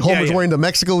wearing Homer's wearing the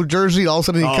Mexico jersey. All of a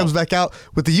sudden, he comes back out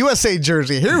with the USA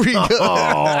jersey. Here we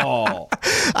go.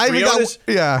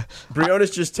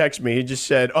 Briones just texted me. He just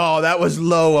said, that was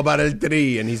low about El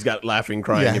Tri, and he's got laughing,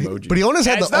 crying emoji. But Briones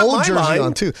had the old jersey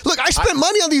on, too. Look, I spent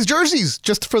money on these jerseys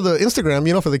just for the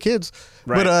Instagram, for the kids.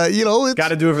 Right. But, it's got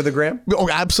to do it for the gram? Oh,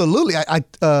 absolutely. I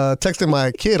texted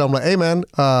my kid. I'm like, hey, man.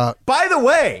 By the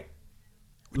way,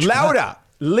 Laura,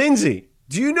 Lindsay,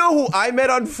 do you know who I met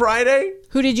on Friday?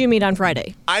 Who did you meet on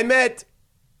Friday? I met...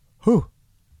 Who?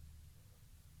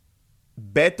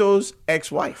 Beto's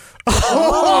ex-wife.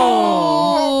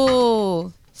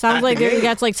 Oh! Sounds like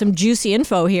that's like some juicy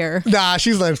info here. Nah,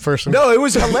 she's a nice person. No, it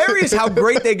was hilarious how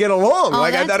great they get along.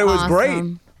 I thought it was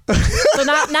great. So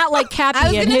not like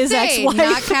Cappy and his ex-wife.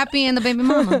 Not Cappy and the baby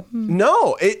mama.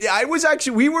 No,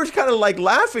 we were kind of like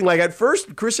laughing. Like at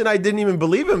first, Chris and I didn't even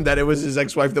believe him that it was his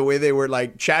ex-wife, the way they were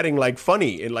like chatting like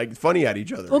funny and like funny at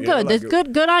each other. Well, good. That's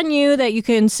good on you that you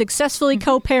can successfully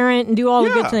co-parent and do all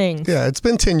the good things. Yeah, it's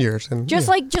been 10 years. And just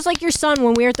like your son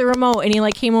when we were at the remote and he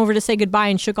like came over to say goodbye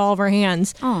and shook all of our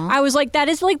hands. Aww. I was like, that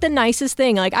is like the nicest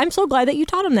thing. Like, I'm so glad that you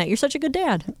taught him that. You're such a good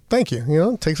dad. Thank you.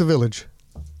 It takes a village.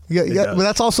 Yeah, but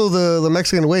that's also the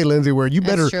Mexican way, Lindsay, where you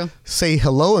better say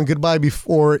hello and goodbye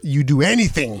before you do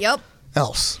anything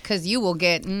else. Because you will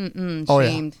get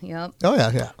shamed. Yep. Oh,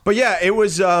 yeah. But yeah, it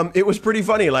was pretty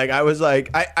funny. Like, I was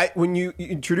like, I when you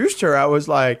introduced her, I was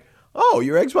like, oh,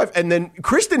 your ex-wife. And then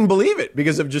Chris didn't believe it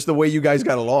because of just the way you guys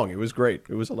got along. It was great.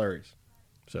 It was hilarious.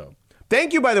 So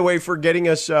thank you, by the way, for getting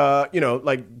us,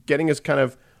 getting us kind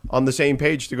of on the same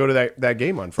page to go to that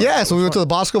game on Friday. Yeah, so we went to the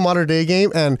Bosco Mater Dei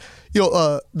game, and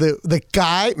the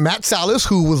guy Matt Salas,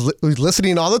 who was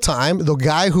listening all the time, the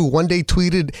guy who one day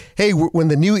tweeted, "Hey, when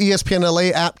the new ESPN LA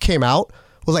app came out,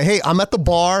 was like, hey, I'm at the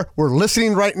bar, we're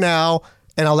listening right now,"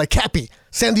 and I was like, Cappy,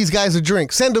 send these guys a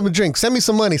drink, send them a drink, send me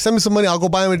some money, I'll go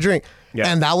buy them a drink. Yeah.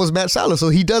 And that was Matt Salas. So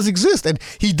he does exist, and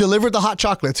he delivered the hot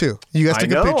chocolate too. You guys took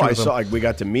a picture of him. We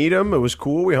got to meet him. It was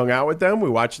cool. We hung out with them. We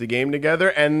watched the game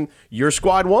together, and your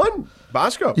squad won,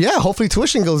 Bosco. Yeah, hopefully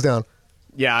tuition goes down.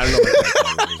 Yeah, I don't know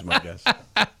about that is my guess.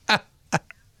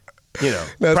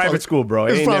 Private school, bro.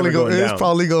 It's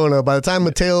probably going up. By the time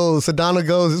Mateo Sedano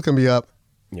goes, it's going to be up.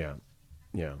 Yeah.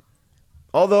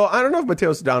 Although, I don't know if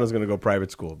Mateo Sedano is going to go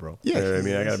private school, bro. Yeah. I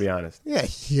got to be honest. Yeah,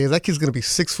 that kid's going to be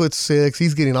 6'6".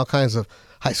 He's getting all kinds of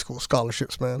high school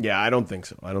scholarships, man. Yeah, I don't think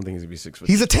so. I don't think he's going to be 6'6".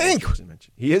 He's a tank.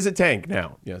 He is a tank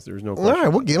now. Yes, there's no question. All right,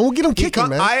 we'll get him kicking,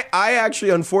 man. I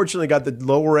actually, unfortunately, got the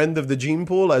lower end of the gene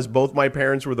pool, as both my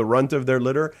parents were the runt of their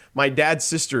litter. My dad's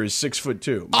sister is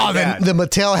 6'2". Then the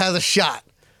Mattel has a shot.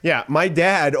 Yeah, my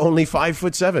dad only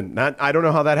 5'7". I don't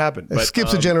know how that happened. It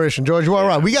skips a generation, George. You are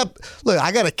right.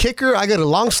 I got a kicker, I got a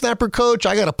long snapper coach,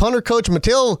 I got a punter coach.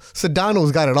 Mateo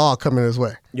Sedano's got it all coming his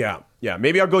way. Yeah.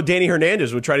 Maybe I'll go Danny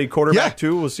Hernandez. We'll try to quarterback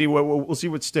too. We'll see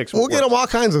what sticks. We'll get him all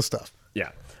kinds of stuff.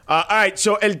 Yeah. All right.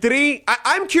 So El Tri,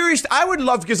 I'm curious. I would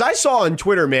love, because I saw on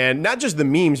Twitter, man, not just the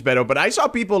memes, Beto, but I saw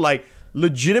people like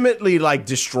legitimately like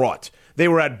distraught. They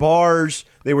were at bars.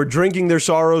 They were drinking their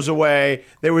sorrows away.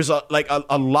 There was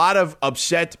a lot of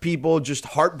upset people, just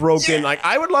heartbroken. Yeah. Like,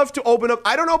 I would love to open up.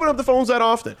 I don't open up the phones that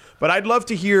often, but I'd love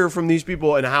to hear from these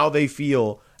people and how they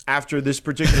feel after this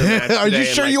particular match. Are you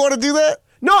sure you want to do that?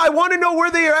 No, I want to know where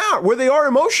they are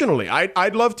emotionally.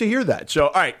 I'd love to hear that. So,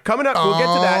 all right, coming up, we'll get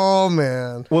to that. Oh,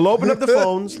 man. We'll open up the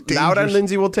phones. Loud and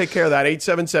Lindsay will take care of that.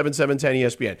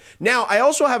 877-710-ESPN. Now, I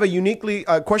also have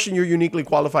a question you're uniquely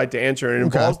qualified to answer, and it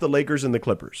involves the Lakers and the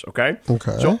Clippers, okay?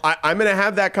 Okay. So I'm going to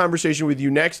have that conversation with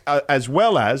you next, as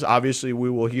well as, obviously,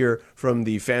 we will hear from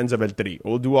the fans of El Tri.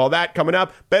 We'll do all that coming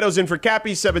up. Beto's in for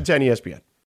Cappy, 710 ESPN.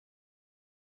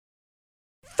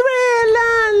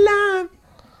 Thriller.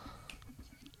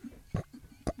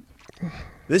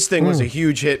 This thing was a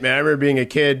huge hit, man. I remember being a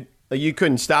kid. Like, you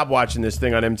couldn't stop watching this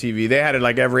thing on MTV. They had it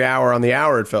like every hour on the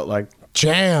hour, it felt like.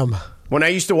 Jam. When you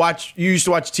used to watch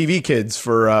TV Kids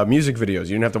for music videos.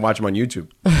 You didn't have to watch them on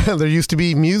YouTube. There used to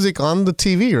be music on the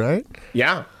TV, right?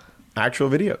 Yeah. Actual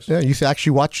videos. Yeah, you used to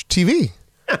actually watch TV.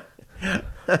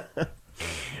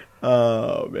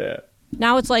 Oh, man.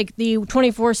 Now it's like the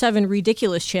 24/7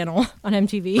 ridiculous channel on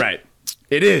MTV. Right.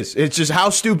 It is. It's just how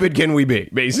stupid can we be,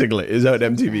 basically, is what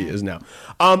MTV is now.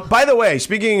 By the way,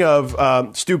 speaking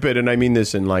of stupid, and I mean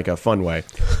this in like a fun way,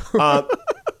 the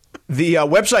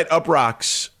website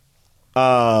Uprocks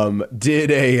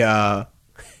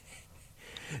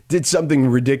did something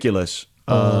ridiculous.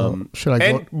 Should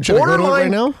I go to it right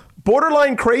now?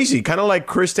 Borderline crazy, kind of like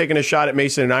Chris taking a shot at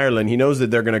Mason in Ireland. He knows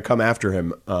that they're going to come after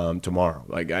him tomorrow.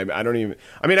 Like, I don't even.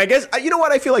 I mean, I guess you know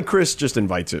what? I feel like Chris just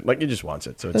invites it. Like, he just wants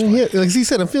it. So it's fine. Yeah, like he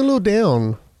said, I'm feeling a little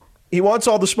down. He wants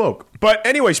all the smoke. But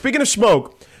anyway, speaking of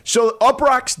smoke, so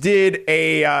Uprocks did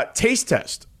a taste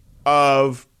test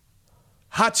of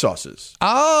hot sauces.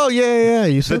 Oh yeah.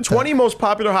 You said the 20 most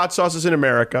popular hot sauces in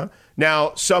America.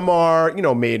 Now, some are,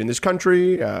 made in this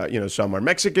country. Some are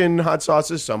Mexican hot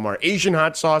sauces. Some are Asian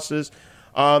hot sauces.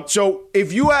 So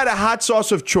if you had a hot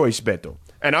sauce of choice, Beto,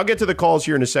 and I'll get to the calls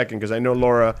here in a second because I know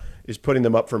Laura is putting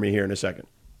them up for me here in a second.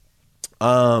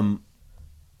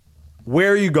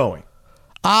 Where are you going?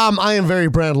 I am very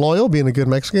brand loyal, being a good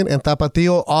Mexican, and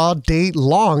Tapatio all day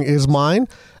long is mine.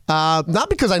 Not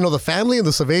because I know the family and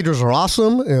the Saavedras are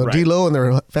awesome, right. D-Lo and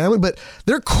their family, but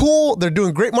they're cool. They're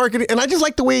doing great marketing, and I just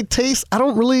like the way it tastes. I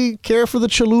don't really care for the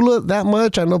Cholula that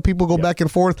much. I know people go back and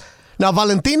forth. Now,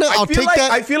 Valentina, I'll take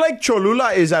that. I feel like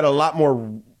Cholula is at a lot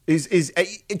more. Is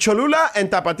Cholula and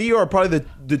Tapatio are probably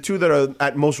the two that are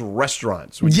at most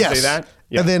restaurants. Would you say that?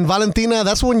 Yeah. And then Valentina,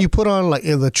 that's when you put on like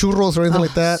the churros or anything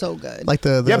like that. So good. Like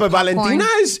the yeah, but Valentina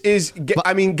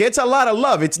gets a lot of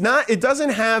love. It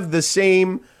doesn't have the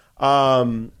same.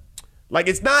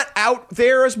 It's not out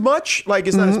there as much. Like,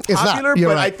 it's not as popular, but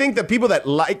right. I think the people that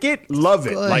like it love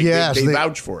it. Like, they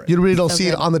vouch for it. You really don't see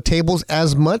it on the tables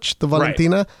as much, the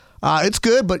Valentina. Right. It's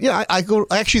good, but yeah, I go.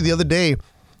 Actually, the other day,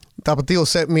 Tapatio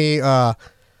sent me the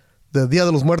Dia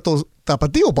de los Muertos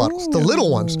Tapatio bottles, the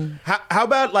little ones. How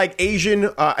about like Asian?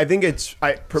 I think it's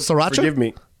Sriracha. Forgive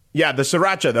me. Yeah, the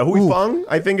sriracha, the hui fang,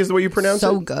 I think is the way you pronounce it.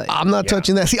 So good. I'm not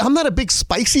touching that. See, I'm not a big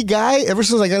spicy guy. Ever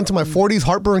since I got into my 40s,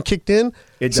 heartburn kicked in.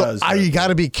 It does. You got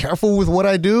to be careful with what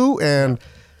I do. And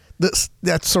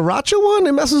that sriracha one,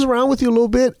 it messes around with you a little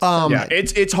bit.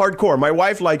 It's hardcore. My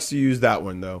wife likes to use that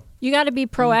one, though. You got to be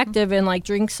proactive and like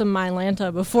drink some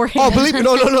Mylanta beforehand. Oh, believe me,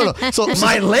 no. So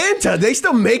Mylanta, they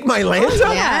still make Mylanta?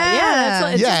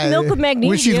 Yeah. It's just milk with magnesium.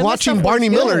 When she's watching Barney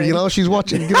Miller, she's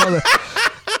watching.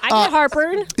 I get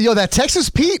heartburn. That Texas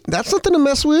Pete, that's nothing to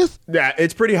mess with. Yeah,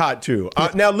 it's pretty hot too.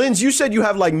 Now, Linz, you said you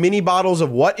have like mini bottles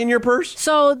of what in your purse?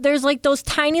 So there's like those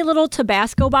tiny little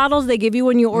Tabasco bottles they give you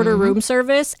when you order room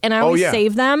service, and I always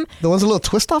save them. The ones with a little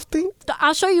twist off thing?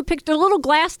 I'll show you pictures. They're little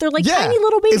glass. They're like tiny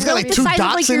little babies. It's got like two dots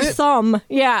like in your it. thumb.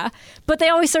 Yeah. But they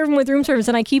always serve them with room service,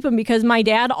 and I keep them because my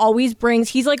dad always brings,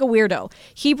 he's like a weirdo.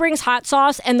 He brings hot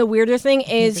sauce, and the weirder thing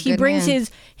is he brings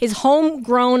his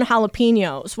homegrown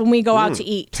jalapenos when we go out to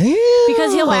eat. Damn.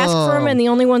 Because he'll ask for them, and the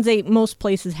only ones most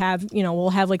places have,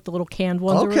 will have like the little canned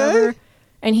ones or whatever.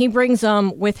 And he brings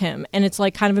them with him, and it's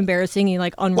like kind of embarrassing. He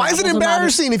like unravels. Why is it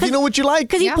embarrassing if you know what you like?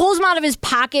 Because he pulls them out of his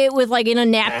pocket with like in a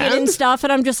napkin and stuff,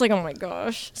 and I'm just like, oh my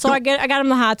gosh. So I got him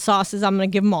the hot sauces. I'm gonna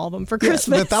give him all of them for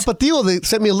Christmas. The Tapatio, they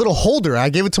sent me a little holder. I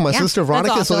gave it to my sister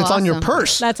Veronica, so it's on your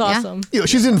purse. That's awesome.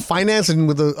 She's in finance and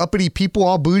with the uppity people,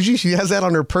 all bougie. She has that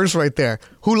on her purse right there.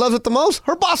 Who loves it the most?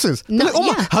 Her bosses. No,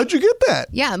 like, my, how'd you get that?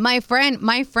 Yeah, my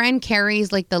friend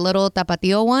carries like the little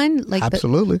Tapatio one. Like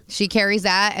absolutely, she carries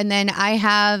that, and then I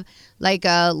have like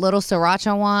a little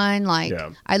sriracha one. Like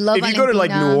I love. If you go to like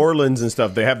New Orleans and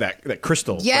stuff, they have that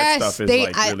crystal. Yes, that stuff is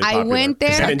like really popular. I went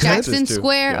there at Jackson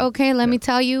Square. Yeah. Okay, let me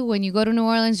tell you, when you go to New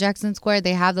Orleans, Jackson Square,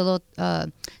 they have the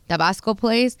little Tabasco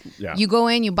place. Yeah. You go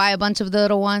in, you buy a bunch of the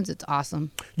little ones. It's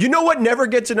awesome. You know what never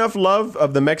gets enough love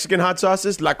of the Mexican hot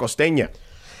sauces? La Costeña.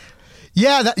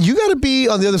 Yeah, you got to be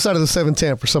on the other side of the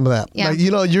 710 for some of that. Yeah. Like,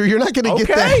 you're not going to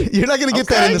get that. You're not going to get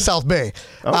that in the South Bay.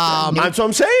 That's what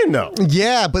I'm saying, though.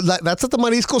 Yeah, but that's at the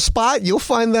Marisco spot. You'll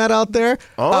find that out there.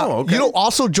 Oh, okay.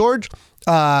 Also, George,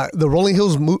 the Rolling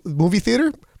Hills movie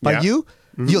theater by you.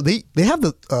 They have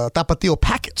the Tapatio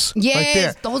packets right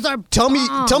there. Those are Tell me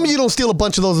you don't steal a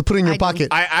bunch of those and put in your pocket.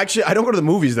 I don't go to the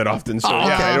movies that often, so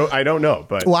I don't know.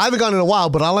 But I haven't gone in a while,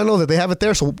 but all I know that they have it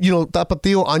there. So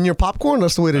Tapatio on your popcorn,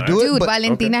 that's the way to do it. Dude,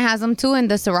 Valentina has them too, and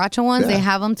the Sriracha ones they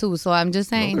have them too. So I'm just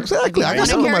saying, exactly. I got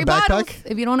some in my backpack.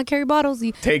 If you don't want to carry bottles,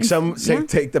 you take some.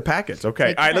 Take the packets.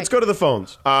 Okay. All right. Let's go to the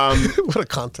phones. What a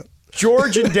content.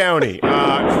 George and Downey,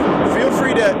 feel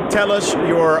free to tell us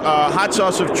your hot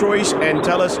sauce of choice and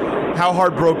tell us how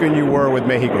heartbroken you were with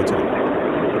Mexico today.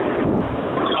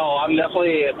 Oh, I'm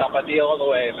definitely a Tapatio all the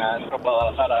way, man, from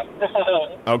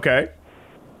Guadalajara. Okay.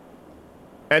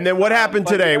 And then what happened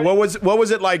today? What was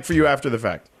it like for you after the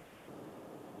fact?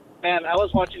 Man, I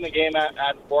was watching the game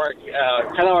at work,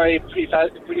 kind of already,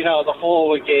 the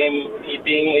whole game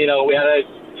being, we had to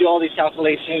do all these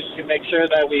calculations to make sure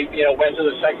that we, went to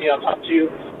the second, top two.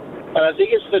 But I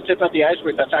think it's the tip of the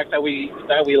iceberg, the fact that we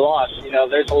lost.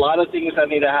 There's a lot of things that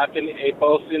need to happen,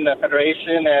 both in the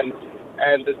federation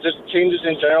and just changes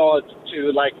in general to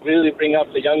really bring up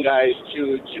the young guys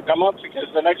to come up, because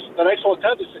the next World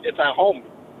Cup it's at home,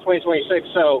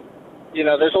 2026. So,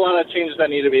 there's a lot of changes that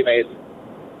need to be made.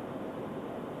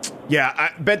 Yeah,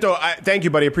 Beto, thank you,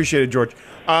 buddy. Appreciate it, George.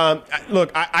 Look,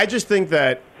 I just think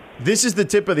that this is the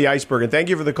tip of the iceberg, and thank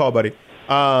you for the call, buddy.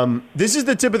 This is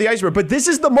the tip of the iceberg, but this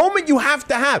is the moment you have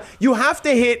to have. You have to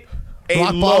hit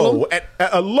a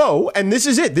low, and this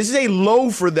is it. This is a low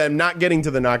for them not getting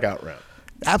to the knockout round.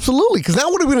 Absolutely, because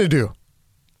now what are we going to do?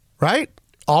 Right?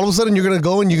 All of a sudden, you're going to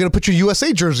go and you're going to put your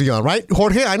USA jersey on, right?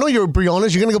 Jorge, I know you're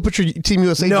Briones. You're going to go put your Team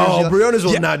USA jersey on. No, Briones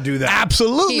will not do that.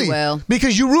 Absolutely. He will.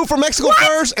 Because you root for Mexico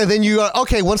first, and then you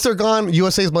okay, once they're gone,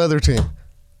 USA is my other team.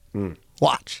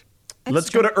 Watch.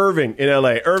 Let's go to Irving in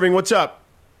L.A. Irving, what's up?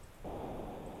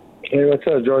 Hey, what's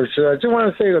up, George? I just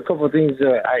want to say a couple of things.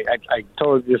 I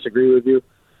totally disagree with you.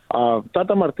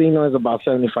 Tata Martino is about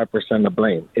 75% to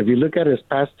blame. If you look at his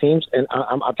past teams, and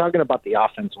I'm talking about the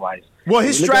offense-wise. Well,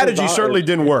 his strategy certainly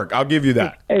didn't work. I'll give you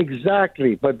that.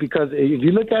 Exactly. But because if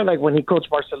you look at when he coached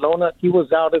Barcelona, he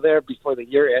was out of there before the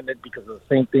year ended because of the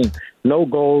same thing. No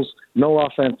goals, no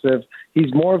offensive.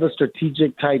 He's more of a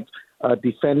strategic type,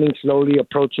 defending slowly,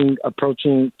 approaching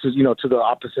to the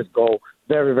opposite goal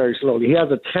very, very slowly. He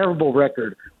has a terrible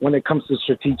record when it comes to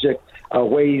strategic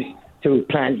ways to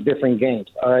plan different games.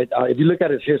 All right. If you look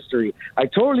at his history, I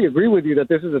totally agree with you that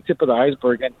this is the tip of the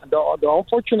iceberg. And the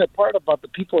unfortunate part about the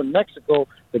people in Mexico,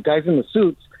 the guys in the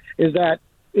suits, is that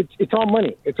it's all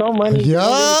money. It's all money. Yep. They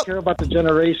don't really care about the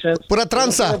generations. Pura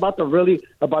tranza. About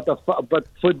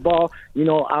football.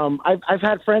 I've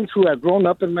had friends who have grown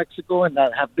up in Mexico and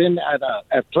that have been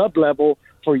at club level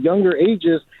for younger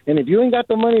ages. And if you ain't got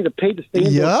the money to pay to stay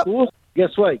in those schools,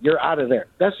 guess what? You're out of there.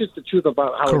 That's just the truth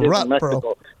about how it is in Mexico.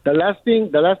 Bro. The last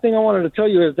thing I wanted to tell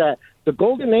you is that the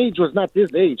golden age was not this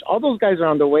age. All those guys are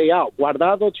on the way out.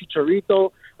 Guardado,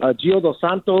 Chicharito, Gio Dos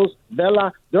Santos,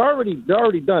 Vela, they're already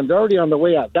done. They're already on the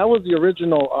way out. That was the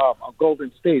original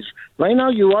golden stage. Right now,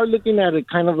 you are looking at it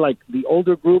kind of like the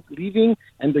older group leaving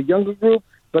and the younger group.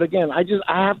 But again, I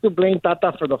have to blame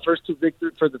Tata for the first two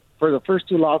victories, for the first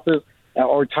two losses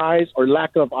or ties or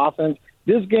lack of offense.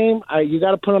 This game, you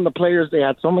got to put on the players. They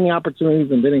had so many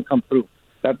opportunities and they didn't come through.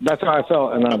 That's how I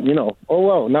felt. And oh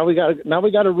well. Now we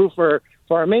got to root for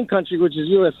our main country, which is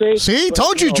USA. See, but,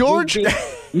 told you, George.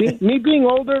 Me being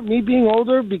older,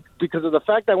 because of the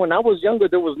fact that when I was younger,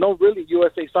 there was no really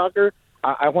USA soccer.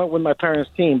 I went with my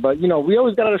parents' team, but we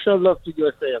always got to show love to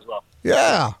USA as well.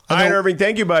 Yeah. All right, Irving,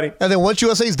 thank you, buddy. And then once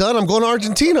USA's done, I'm going to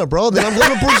Argentina, bro. Then I'm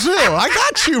going to Brazil. I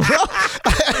got you, bro.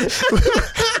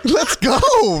 Let's go,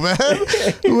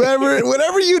 man.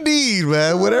 Whatever you need,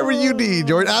 man. Whatever you need,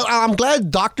 George. I'm glad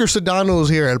Dr. Sedano's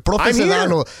here. El Profe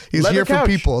Sedano is here for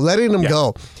people, letting them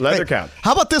go. Leather couch.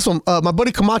 How about this one? My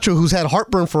buddy Camacho, who's had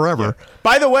heartburn forever. Yeah.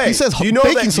 By the way, he says do you know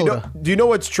baking soda. Do you know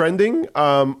what's trending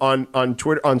on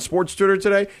Twitter, on sports Twitter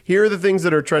today? Here are the things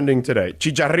that are trending today: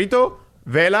 Chicharito,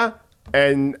 Vela,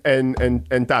 and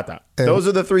Tata. Those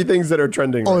are the three things that are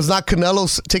trending. Oh, is not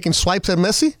Canelo taking swipes at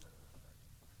Messi?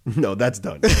 No, that's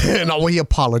done. No, well, he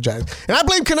apologized. And I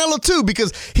blame Canelo, too,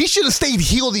 because he should have stayed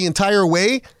heel the entire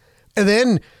way. And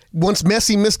then once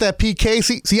Messi missed that PK,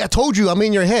 see, I told you I'm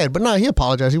in your head. But no, he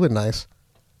apologized. He was nice.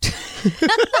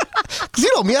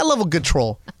 Because me, I love a good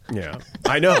troll. Yeah,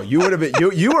 I know. You would have been.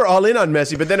 You were all in on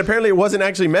Messi, but then apparently it wasn't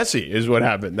actually Messi. Is what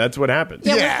happened. That's what happened.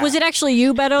 Yeah. Was it actually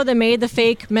you, Beto, that made the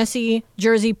fake Messi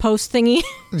jersey post thingy?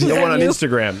 The one on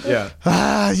Instagram. Yeah.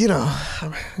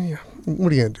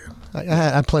 What are you gonna do? I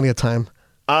had plenty of time.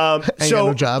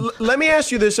 So let me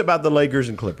ask you this about the Lakers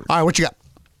and Clippers. All right, what you got?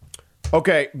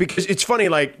 Okay, because it's funny,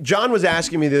 like, John was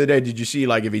asking me the other day, did you see,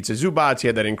 like, Ivica Zubac? He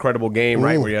had that incredible game,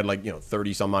 right, where he had,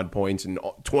 30-some-odd points and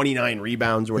 29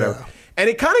 rebounds or whatever. Yeah. And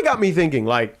it kind of got me thinking,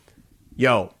 and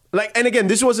again,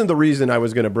 this wasn't the reason I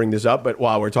was going to bring this up, but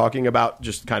while we're talking about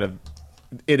just kind of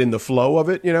it in the flow of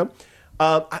it,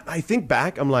 I think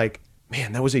back, I'm like,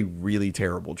 man, that was a really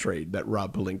terrible trade that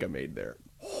Rob Pelinka made there.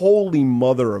 Holy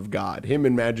mother of God. Him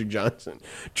and Magic Johnson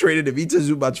traded Ivica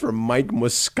Zubac for Mike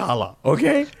Muscala.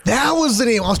 Okay? That was the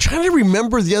name. I was trying to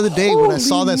remember the other day when I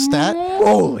saw that stat.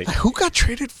 Holy. Who got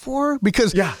traded for?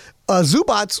 Because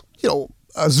Zubac,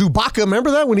 Zubaka, remember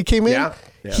that when he came in? Yeah.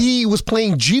 He was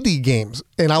playing G League games.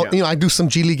 And I do some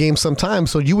G League games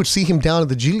sometimes. So you would see him down at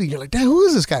the G League. You're like, Dad, who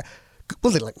is this guy?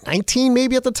 Was it like 19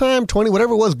 maybe at the time? 20,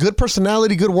 whatever it was. Good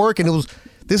personality, good work. And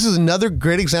this is another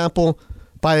great example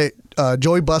by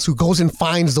Joey Buss, who goes and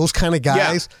finds those kind of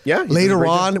guys later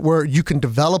on where you can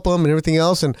develop them and everything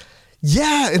else. And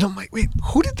and I'm like, wait,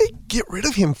 who did they get rid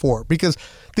of him for? Because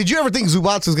did you ever think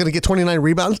Zubac was going to get 29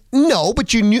 rebounds? No,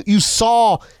 but you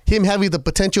saw him having the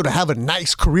potential to have a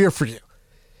nice career for you.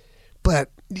 But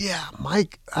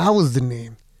Mike, that was the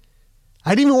name.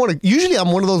 I didn't even want to. Usually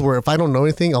I'm one of those where if I don't know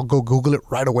anything, I'll go Google it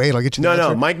right away and I'll get you the answer.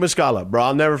 No, Mike Muscala, bro.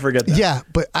 I'll never forget that. Yeah,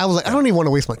 but I was like, I don't even want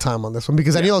to waste my time on this one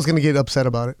because I knew I was going to get upset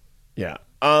about it. Yeah.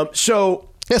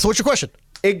 So what's your question?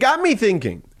 It got me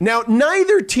thinking. Now,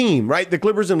 neither team, right? The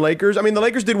Clippers and Lakers. I mean, the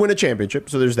Lakers did win a championship,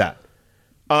 so there's that.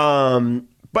 And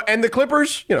the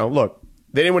Clippers, look,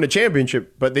 they didn't win a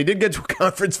championship, but they did get to a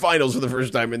conference finals for the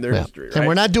first time in their history. Right? And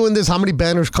we're not doing this how many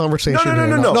banners conversation.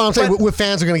 No. I'm saying with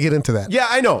fans are going to get into that. Yeah,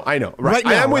 I know. Right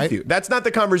now, I'm with you. That's not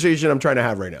the conversation I'm trying to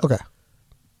have right now. Okay.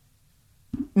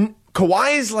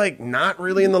 Kawhi is not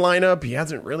really in the lineup. He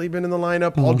hasn't really been in the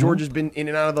lineup. Paul George has been in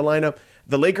and out of the lineup.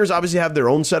 The Lakers obviously have their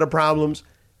own set of problems.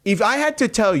 If I had to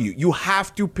tell you, you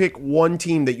have to pick one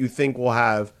team that you think will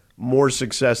have more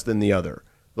success than the other,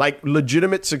 like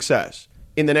legitimate success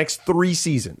in the next 3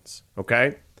 seasons,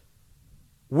 okay?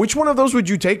 Which one of those would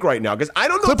you take right now? Because I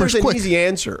don't know Clippers if there's an quick. easy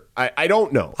answer. I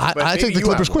don't know. I take the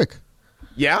Clippers quick.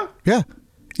 Yeah? Yeah.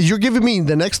 You're giving me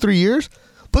the next 3 years?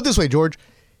 Put it this way, George.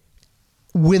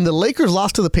 When the Lakers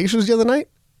lost to the Pacers the other night,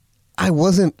 I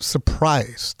wasn't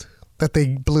surprised that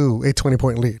they blew a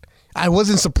 20-point lead. I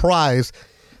wasn't surprised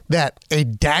that a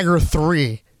dagger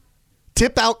 3,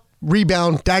 tip out,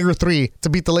 rebound, dagger 3 to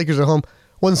beat the Lakers at home.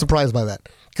 Wasn't surprised by that.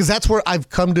 Because that's where I've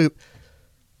come to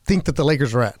think that the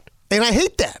Lakers are at. And I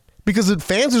hate that because the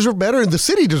fans deserve better and the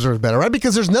city deserves better, right?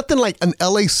 Because there's nothing like an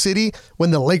LA city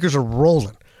when the Lakers are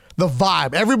rolling. The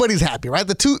vibe, everybody's happy, right?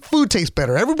 The food tastes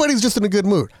better. Everybody's just in a good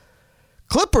mood.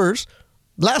 Clippers,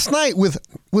 last night with,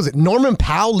 was it Norman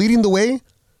Powell leading the way?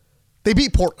 They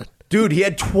beat Portland. Dude, he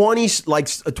had 20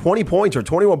 points or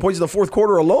 21 points in the fourth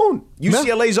quarter alone.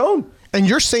 UCLA's own. And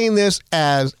you're saying this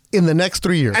as in the next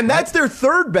 3 years. And that's their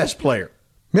third best player.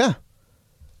 Yeah.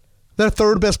 Their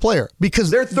third best player. Because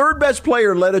their third best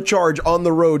player led a charge on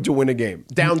the road to win a game.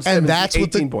 Down 17, and that's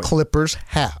what the points. Clippers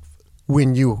have.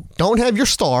 When you don't have your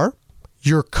star,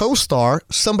 your co-star,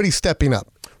 somebody's stepping up.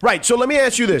 Right, so let me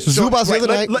ask you this. Zubac the other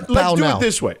night, let's do it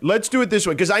this way. Let's do it this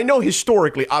way, because I know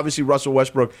historically, obviously, Russell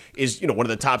Westbrook is one of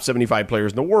the top 75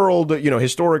 players in the world,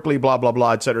 historically, blah, blah,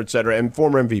 blah, et cetera, and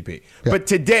former MVP. Yeah. But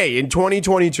today, in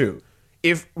 2022,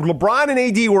 if LeBron and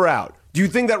AD were out, do you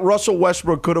think that Russell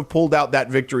Westbrook could have pulled out that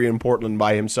victory in Portland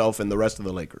by himself and the rest of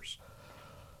the Lakers?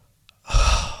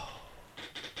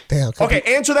 Damn. Okay,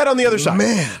 answer that on the other side.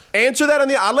 Man. Answer that on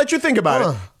the... I'll let you think about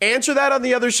it. Answer that on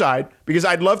the other side, because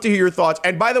I'd love to hear your thoughts.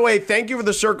 And by the way, thank you for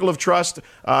the Circle of Trust,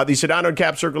 the Sedano and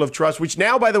Cap Circle of Trust, which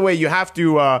now, by the way, you have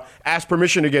to ask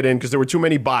permission to get in because there were too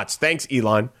many bots. Thanks,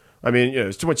 Elon. I mean,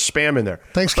 there's too much spam in there.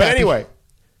 Thanks, But Cappy. anyway,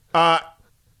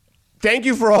 thank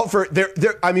you for all for...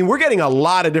 I mean, we're getting a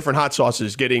lot of different hot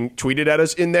sauces getting tweeted at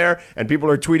us in there, and people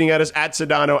are tweeting at us at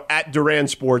Sedano, at Duran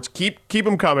Sports. Keep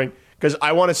them coming, because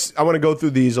I want to go through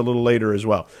these a little later as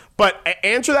well. But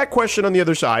answer that question on the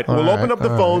other side. We'll open up the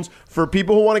phones for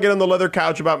people who want to get on the leather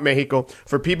couch about Mexico,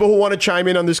 for people who want to chime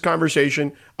in on this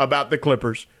conversation about the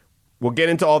Clippers. We'll get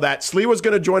into all that. Sliwa's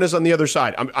going to join us on the other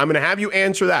side. I'm going to have you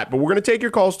answer that, but we're going to take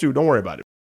your calls too. Don't worry about it.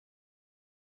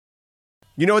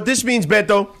 You know what this means,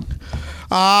 Beto?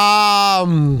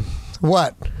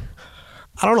 What?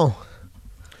 I don't know.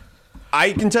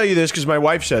 I can tell you this because my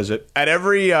wife says it. At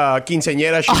every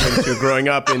quinceañera she went to growing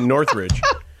up in Northridge,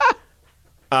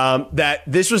 that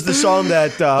this was the song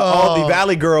that all the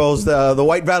Valley girls, the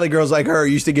white Valley girls like her,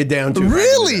 used to get down to.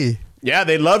 Really? Yeah,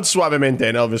 they loved Suavemente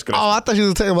and Elvis Crespo. Oh, I thought she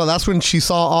was talking about that's when she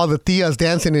saw all the tias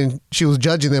dancing and she was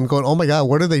judging them, going, "Oh my God,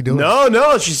 what are they doing?"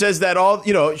 No, she says that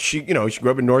she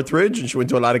grew up in Northridge and she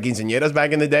went to a lot of quinceañeras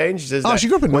back in the day, and she says, she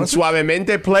grew up in when Northridge?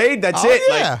 Suavemente played, that's it.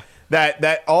 Yeah. Like,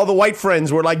 that all the white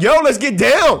friends were like, "Yo, let's get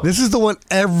down." This is the one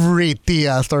every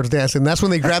tia starts dancing. That's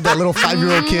when they grab that little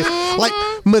 5-year-old kid. Like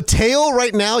Mateo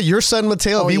right now, your son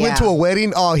Mateo, if he went to a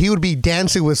wedding, he would be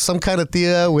dancing with some kind of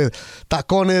tia with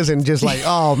tacones and just like,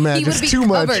 oh man, he just would be too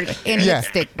much. Covered in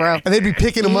lipstick, bro. And they'd be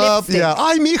picking him up. Yeah.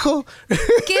 Ay, mijo.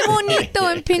 Qué bonito.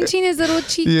 And pinching his little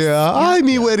cheeks. Yeah. Ay,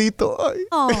 mi güerito.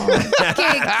 Oh,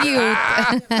 qué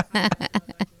cute.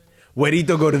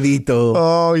 Güerito gordito.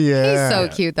 Oh, yeah. He's so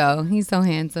cute, though. He's so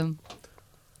handsome.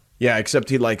 Yeah, except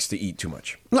he likes to eat too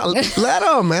much. No, let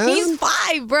him, man. He's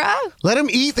 5, bro. Let him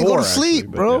eat and go to sleep,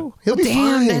 actually, bro. yeah. He'll be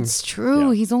Damn, fine. that's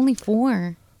true. He's only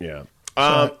 4. Yeah.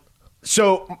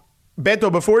 So,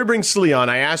 Beto, before we bring Slee on,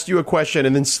 I asked you a question,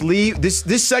 and then Slee.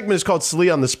 This segment is called Slee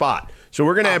on the Spot. So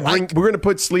we're gonna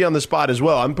put Slee on the spot as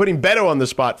well. I'm putting Beto on the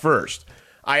spot first.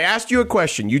 I asked you a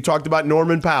question. You talked about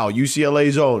Norman Powell,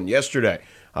 UCLA's own, yesterday.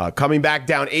 Coming back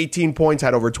down 18 points,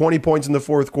 had over 20 points in the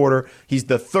fourth quarter. He's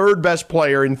the third best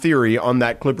player in theory on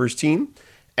that Clippers team.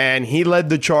 And he led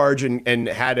the charge and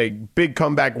had a big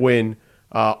comeback win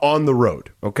on the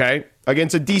road, okay,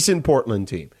 against a decent Portland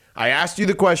team. I asked you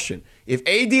the question. If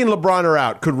AD and LeBron are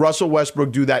out, could Russell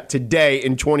Westbrook do that today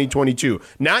in 2022?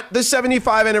 Not the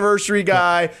 75 anniversary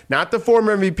guy, not the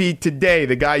former MVP, today,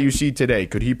 the guy you see today.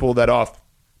 Could he pull that off?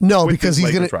 No, because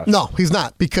he's going to. No, he's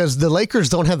not. Because the Lakers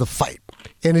don't have the fight.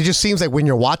 And it just seems like when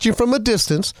you're watching from a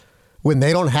distance, when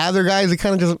they don't have their guys, they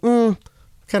kind of just,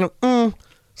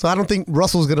 So I don't think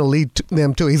Russell's going to lead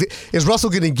them to it. Is Russell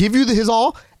going to give you his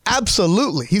all?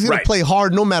 Absolutely. He's going to play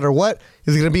hard no matter what.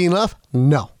 Is it going to be enough?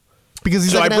 No. Because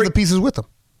he's not going to have the pieces with him.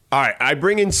 All right, I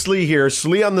bring in Slee here.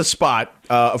 Slee on the spot.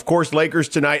 Of course, Lakers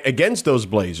tonight against those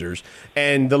Blazers.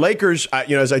 And the Lakers,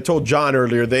 as I told John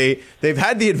earlier, they've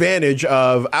had the advantage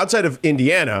of, outside of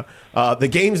Indiana, the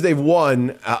games they've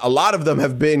won, a lot of them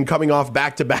have been coming off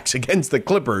back-to-backs against the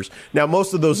Clippers. Now,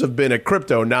 most of those have been at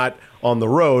Crypto, not on the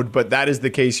road, but that is the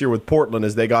case here with Portland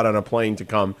as they got on a plane to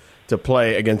come to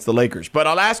play against the Lakers. But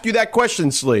I'll ask you that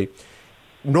question, Slee.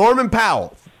 Norman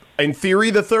Powell, in theory,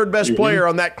 the third best player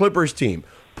on that Clippers team,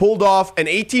 pulled off an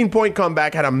 18-point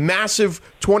comeback, had a massive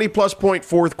 20-plus point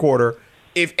fourth quarter.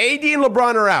 If AD and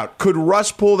LeBron are out, could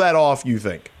Russ pull that off, you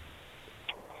think?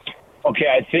 Okay,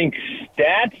 I think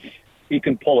stats, he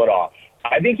can pull it off.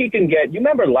 I think he can get – you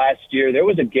remember last year there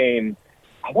was a game,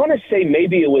 I want to say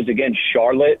maybe it was against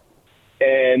Charlotte,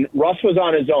 and Russ was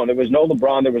on his own. There was no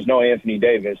LeBron, there was no Anthony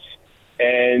Davis.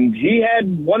 And he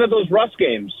had one of those Russ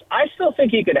games. I still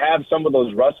think he could have some of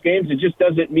those Russ games. It just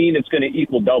doesn't mean it's going to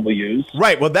equal W's.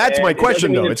 Right. Well, that's my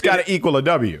question, though. It's got to equal a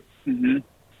W. Mm-hmm.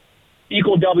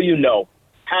 Equal W, no.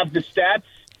 Have the stats?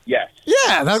 Yes.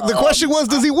 Yeah. The question was,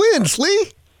 does he win,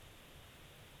 Slee?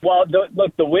 Well,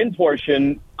 look, the win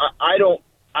portion, I don't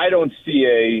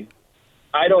see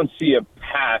a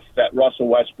path that Russell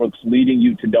Westbrook's leading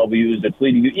you to W's. That's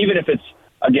leading you, even if it's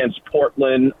against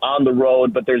Portland on the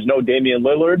road, but there's no Damian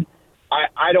Lillard. I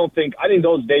think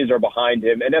those days are behind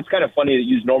him. And that's kind of funny to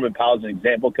use Norman Powell as an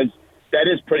example because that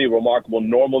is pretty remarkable.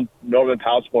 Norman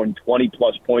Powell scoring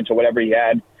 20-plus points or whatever he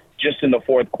had just in the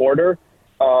fourth quarter.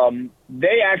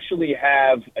 They actually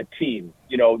have a team.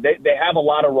 They have a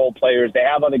lot of role players. They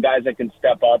have other guys that can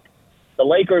step up. The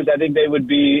Lakers, I think they would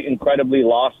be incredibly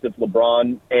lost if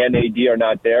LeBron and AD are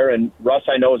not there. And Russ,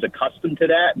 I know, is accustomed to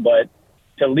that, but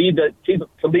to lead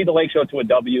the Lake Show to a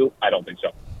W, I don't think so.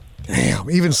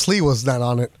 Damn, even Slee was not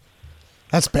on it.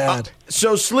 That's bad.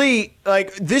 So Slee,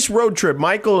 like this road trip,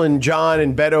 Michael and John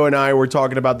and Beto and I were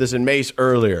talking about this in Mace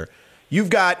earlier. You've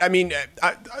got,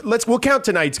 we'll count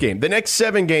tonight's game. The next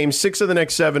 7 games, 6 of the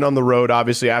next 7 on the road,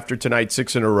 obviously after tonight,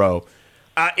 6 in a row.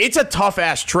 It's a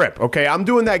tough-ass trip, okay? I'm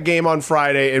doing that game on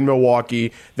Friday in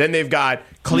Milwaukee. Then they've got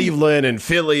Cleveland and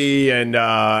Philly, and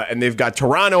they've got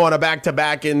Toronto on a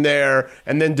back-to-back in there,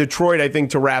 and then Detroit, I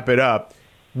think, to wrap it up.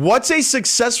 What's a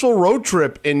successful road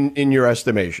trip in your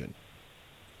estimation?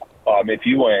 If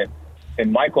you went,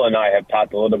 and Michael and I have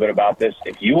talked a little bit about this,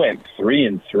 if you went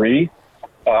 3-3,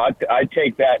 I'd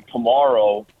take that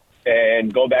tomorrow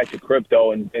and go back to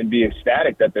Crypto and be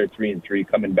ecstatic that they're 3-3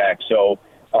 coming back. So,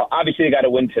 obviously, you got to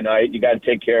win tonight. You got to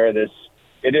take care of this.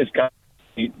 It is kind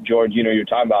of, George, you're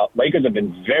talking about. Lakers have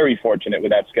been very fortunate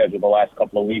with that schedule the last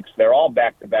couple of weeks. They're all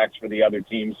back-to-backs for the other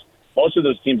teams. Most of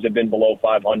those teams have been below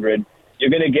 500. You're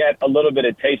going to get a little bit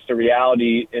of taste of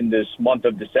reality in this month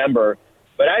of December.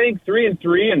 But I think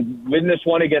 3-3 and win this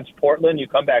one against Portland, you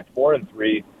come back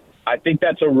 4-3. I think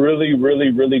that's a really,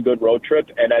 really, really good road trip,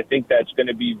 and I think that's going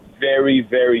to be very,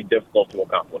 very difficult to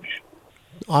accomplish.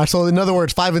 All right, so in other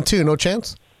words, 5-2, no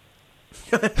chance?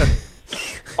 It's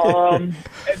funny.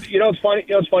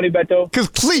 It's funny, Beto. Because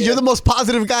please, you're the most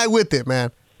positive guy with it,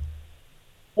 man.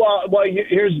 Well,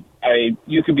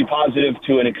 you could be positive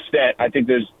to an extent. I think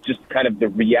there's just kind of the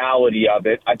reality of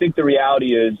it. I think the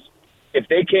reality is, if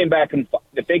they came back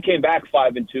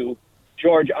 5-2,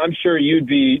 George, I'm sure you'd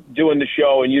be doing the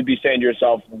show and you'd be saying to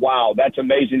yourself, "Wow, that's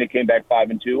amazing! They came back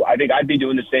 5-2." I think I'd be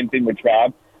doing the same thing with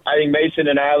Trav. I think Mason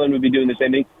and Alan would be doing the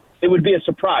same thing. It would be a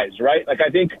surprise, right? Like, I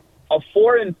think a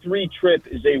 4-3 trip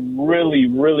is a really,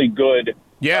 really good,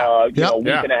 week and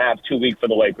a half, 2 week for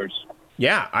the Lakers.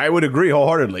 Yeah, I would agree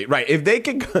wholeheartedly. Right. If they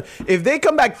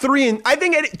come back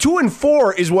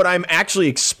 2-4 is what I'm actually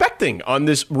expecting on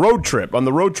this road trip, on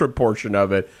the road trip portion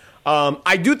of it.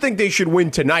 I do think they should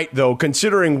win tonight, though,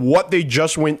 considering what they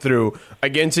just went through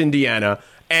against Indiana.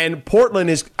 And Portland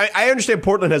is, I understand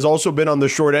Portland has also been on the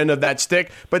short end of that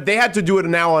stick, but they had to do it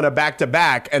now on a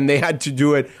back-to-back, and they had to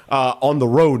do it on the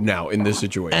road now in this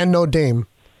situation. And no Dame.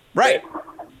 Right.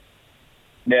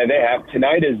 Yeah, they have.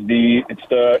 Tonight is it's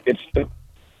the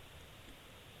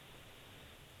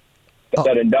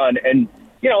said and done. And,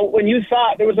 when you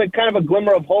thought there was like kind of a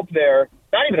glimmer of hope there,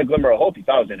 not even a glimmer of hope, you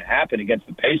thought it was going to happen against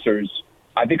the Pacers.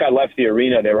 I think I left the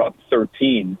arena, they were up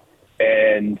 13.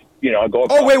 And, I go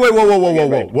across. Oh,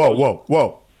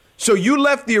 whoa. So you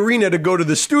left the arena to go to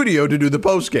the studio to do the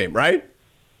post game, right?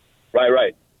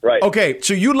 Right. Okay,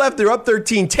 so you left there up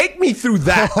 13. Take me through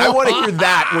that. I want to hear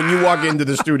that when you walk into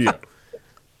the studio.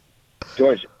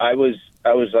 George, I was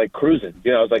like cruising.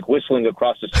 I was like whistling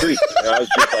across the street. I was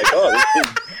just like, oh,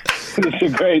 this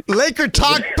is great. Laker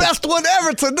talk, best one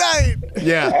ever tonight.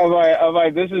 Yeah. I'm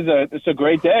like, this is a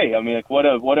great day. I mean, like, what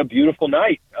a beautiful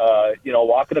night.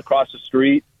 Walking across the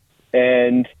street,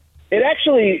 and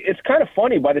it's kind of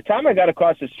funny. By the time I got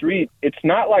across the street, it's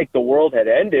not like the world had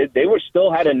ended. They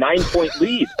still had a 9-point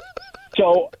lead.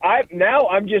 So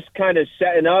I'm just kind of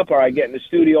setting up, or I get in the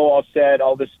studio all set,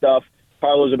 all this stuff.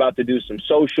 Carlo's about to do some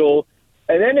social,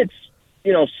 and then it's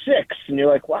 6, and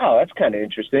you're like, wow, that's kind of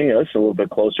interesting. It's a little bit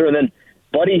closer, and then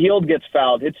Buddy Hield gets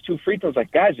fouled, hits 2 free throws.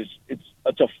 Like, guys, it's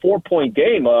a 4-point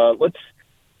game. Let's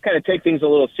kind of take things a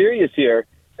little serious here.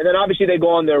 And then obviously they go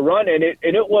on their run, and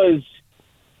it was,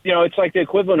 it's like the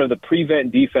equivalent of the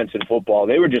prevent defense in football.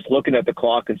 They were just looking at the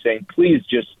clock and saying, please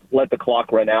just let the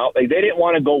clock run out. Like, they didn't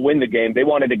want to go win the game. They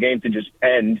wanted the game to just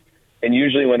end. And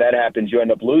usually when that happens, you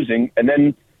end up losing. And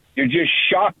then you're just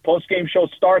shocked. Post-game show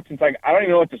starts, and it's like, I don't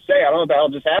even know what to say. I don't know what the hell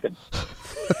just happened.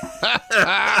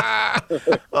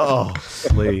 Oh,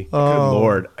 Lee. Good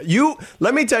Lord.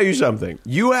 Let me tell you something.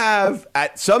 You have,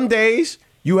 at some days,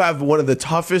 you have one of the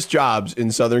toughest jobs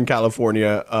in Southern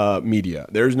California media.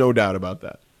 There's no doubt about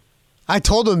that. I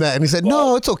told him that, and he said,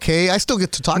 no, it's okay. I still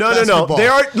get to talk basketball.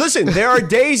 No. There are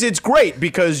days it's great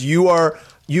because you are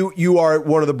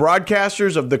one of the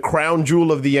broadcasters of the crown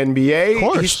jewel of the NBA. Of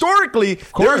course. Historically,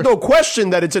 there's no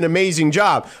question that it's an amazing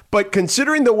job. But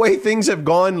considering the way things have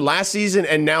gone last season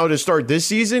and now to start this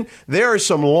season, there are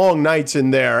some long nights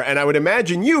in there. And I would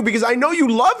imagine because I know you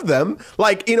love them,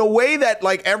 like in a way that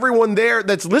like everyone there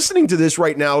that's listening to this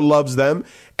right now loves them.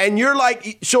 And you're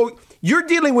like, so you're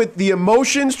dealing with the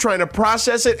emotions, trying to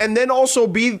process it, and then also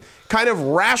be kind of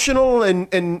rational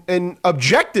and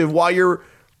objective while you're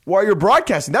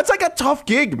broadcasting. That's like a tough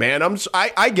gig, man.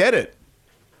 I get it.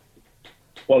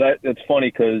 Well, that's funny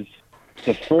because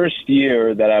the first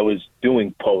year that I was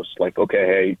doing posts, like, okay,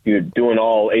 hey, you're doing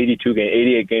all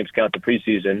 88 games count the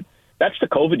preseason. That's the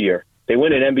COVID year. They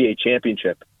win an NBA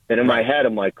championship. And in my head,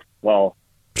 I'm like, well,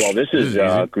 this is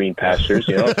green pastures,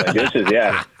 Like, this is,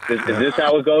 Is this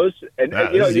how it goes? And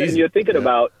you're thinking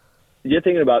about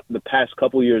the past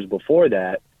couple years before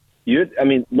that.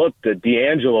 Look, the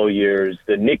D'Angelo years,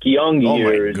 the Nick Young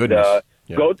years,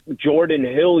 Jordan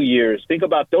Hill years. Think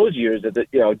about those years that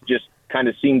just kind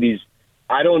of seeing these.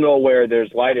 I don't know where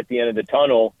there's light at the end of the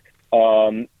tunnel.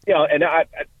 And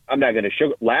I'm not going to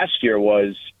sugar. Last year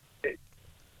was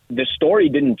the story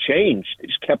didn't change; they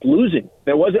just kept losing.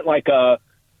 There wasn't like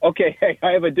okay, hey,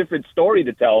 I have a different story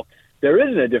to tell. There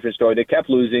isn't a different story. They kept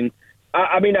losing.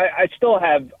 I still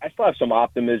have some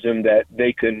optimism that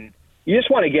they can. You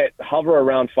just want to hover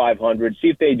around 500, see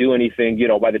if they do anything,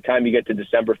 by the time you get to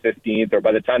December 15th or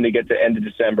by the time they get to end of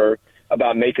December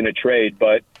about making a trade.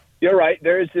 But you're right.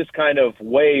 There is this kind of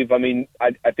wave.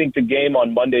 I think the game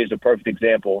on Monday is a perfect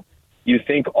example. You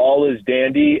think all is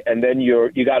dandy, and then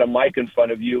you got a mic in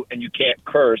front of you, and you can't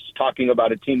curse talking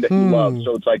about a team that you love.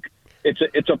 So it's like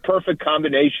it's a perfect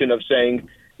combination of saying,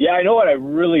 yeah, I know what I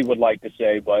really would like to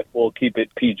say, but we'll keep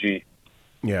it PG.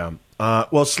 Yeah.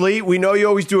 Well, Slee, we know you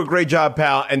always do a great job,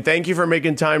 pal, and thank you for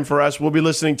making time for us. We'll be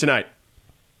listening tonight.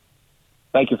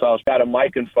 Thank you, fellas. Got a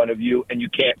mic in front of you, and you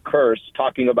can't curse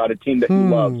talking about a team that you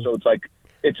love. So it's like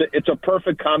it's a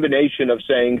perfect combination of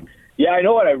saying, yeah, I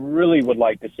know what I really would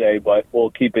like to say, but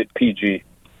we'll keep it PG.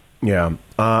 Yeah.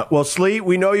 Well, Slee,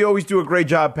 we know you always do a great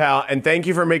job, pal, and thank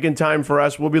you for making time for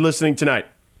us. We'll be listening tonight.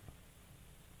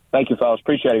 Thank you, fellas.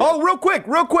 Appreciate it. Oh, real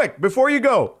quick, before you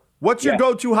go, what's your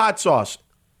go-to hot sauce?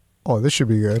 Oh, this should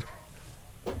be good.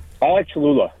 I like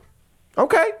Cholula.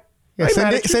 Okay. Yeah,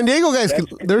 San Diego guys,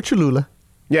 they're Cholula.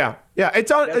 Yeah.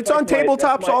 It's on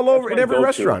tabletops all over in every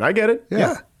restaurant. I get it.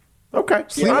 Yeah. Okay.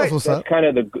 Yeah, that's kind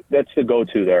of the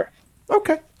go-to there.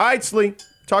 Okay. All right, Slee.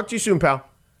 Talk to you soon, pal.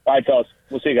 All right, fellas.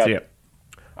 We'll see you guys. See ya.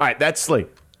 All right, that's Slee.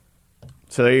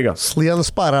 So there you go. Slee on the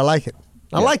spot. I like it.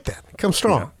 I like that. It comes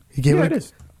strong. Yeah. He gave it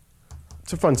is.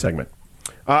 It's a fun segment.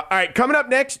 All right, coming up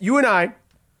next, you and I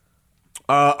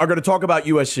are going to talk about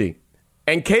USC.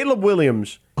 And Caleb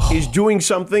Williams is doing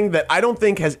something that I don't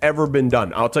think has ever been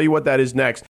done. I'll tell you what that is next.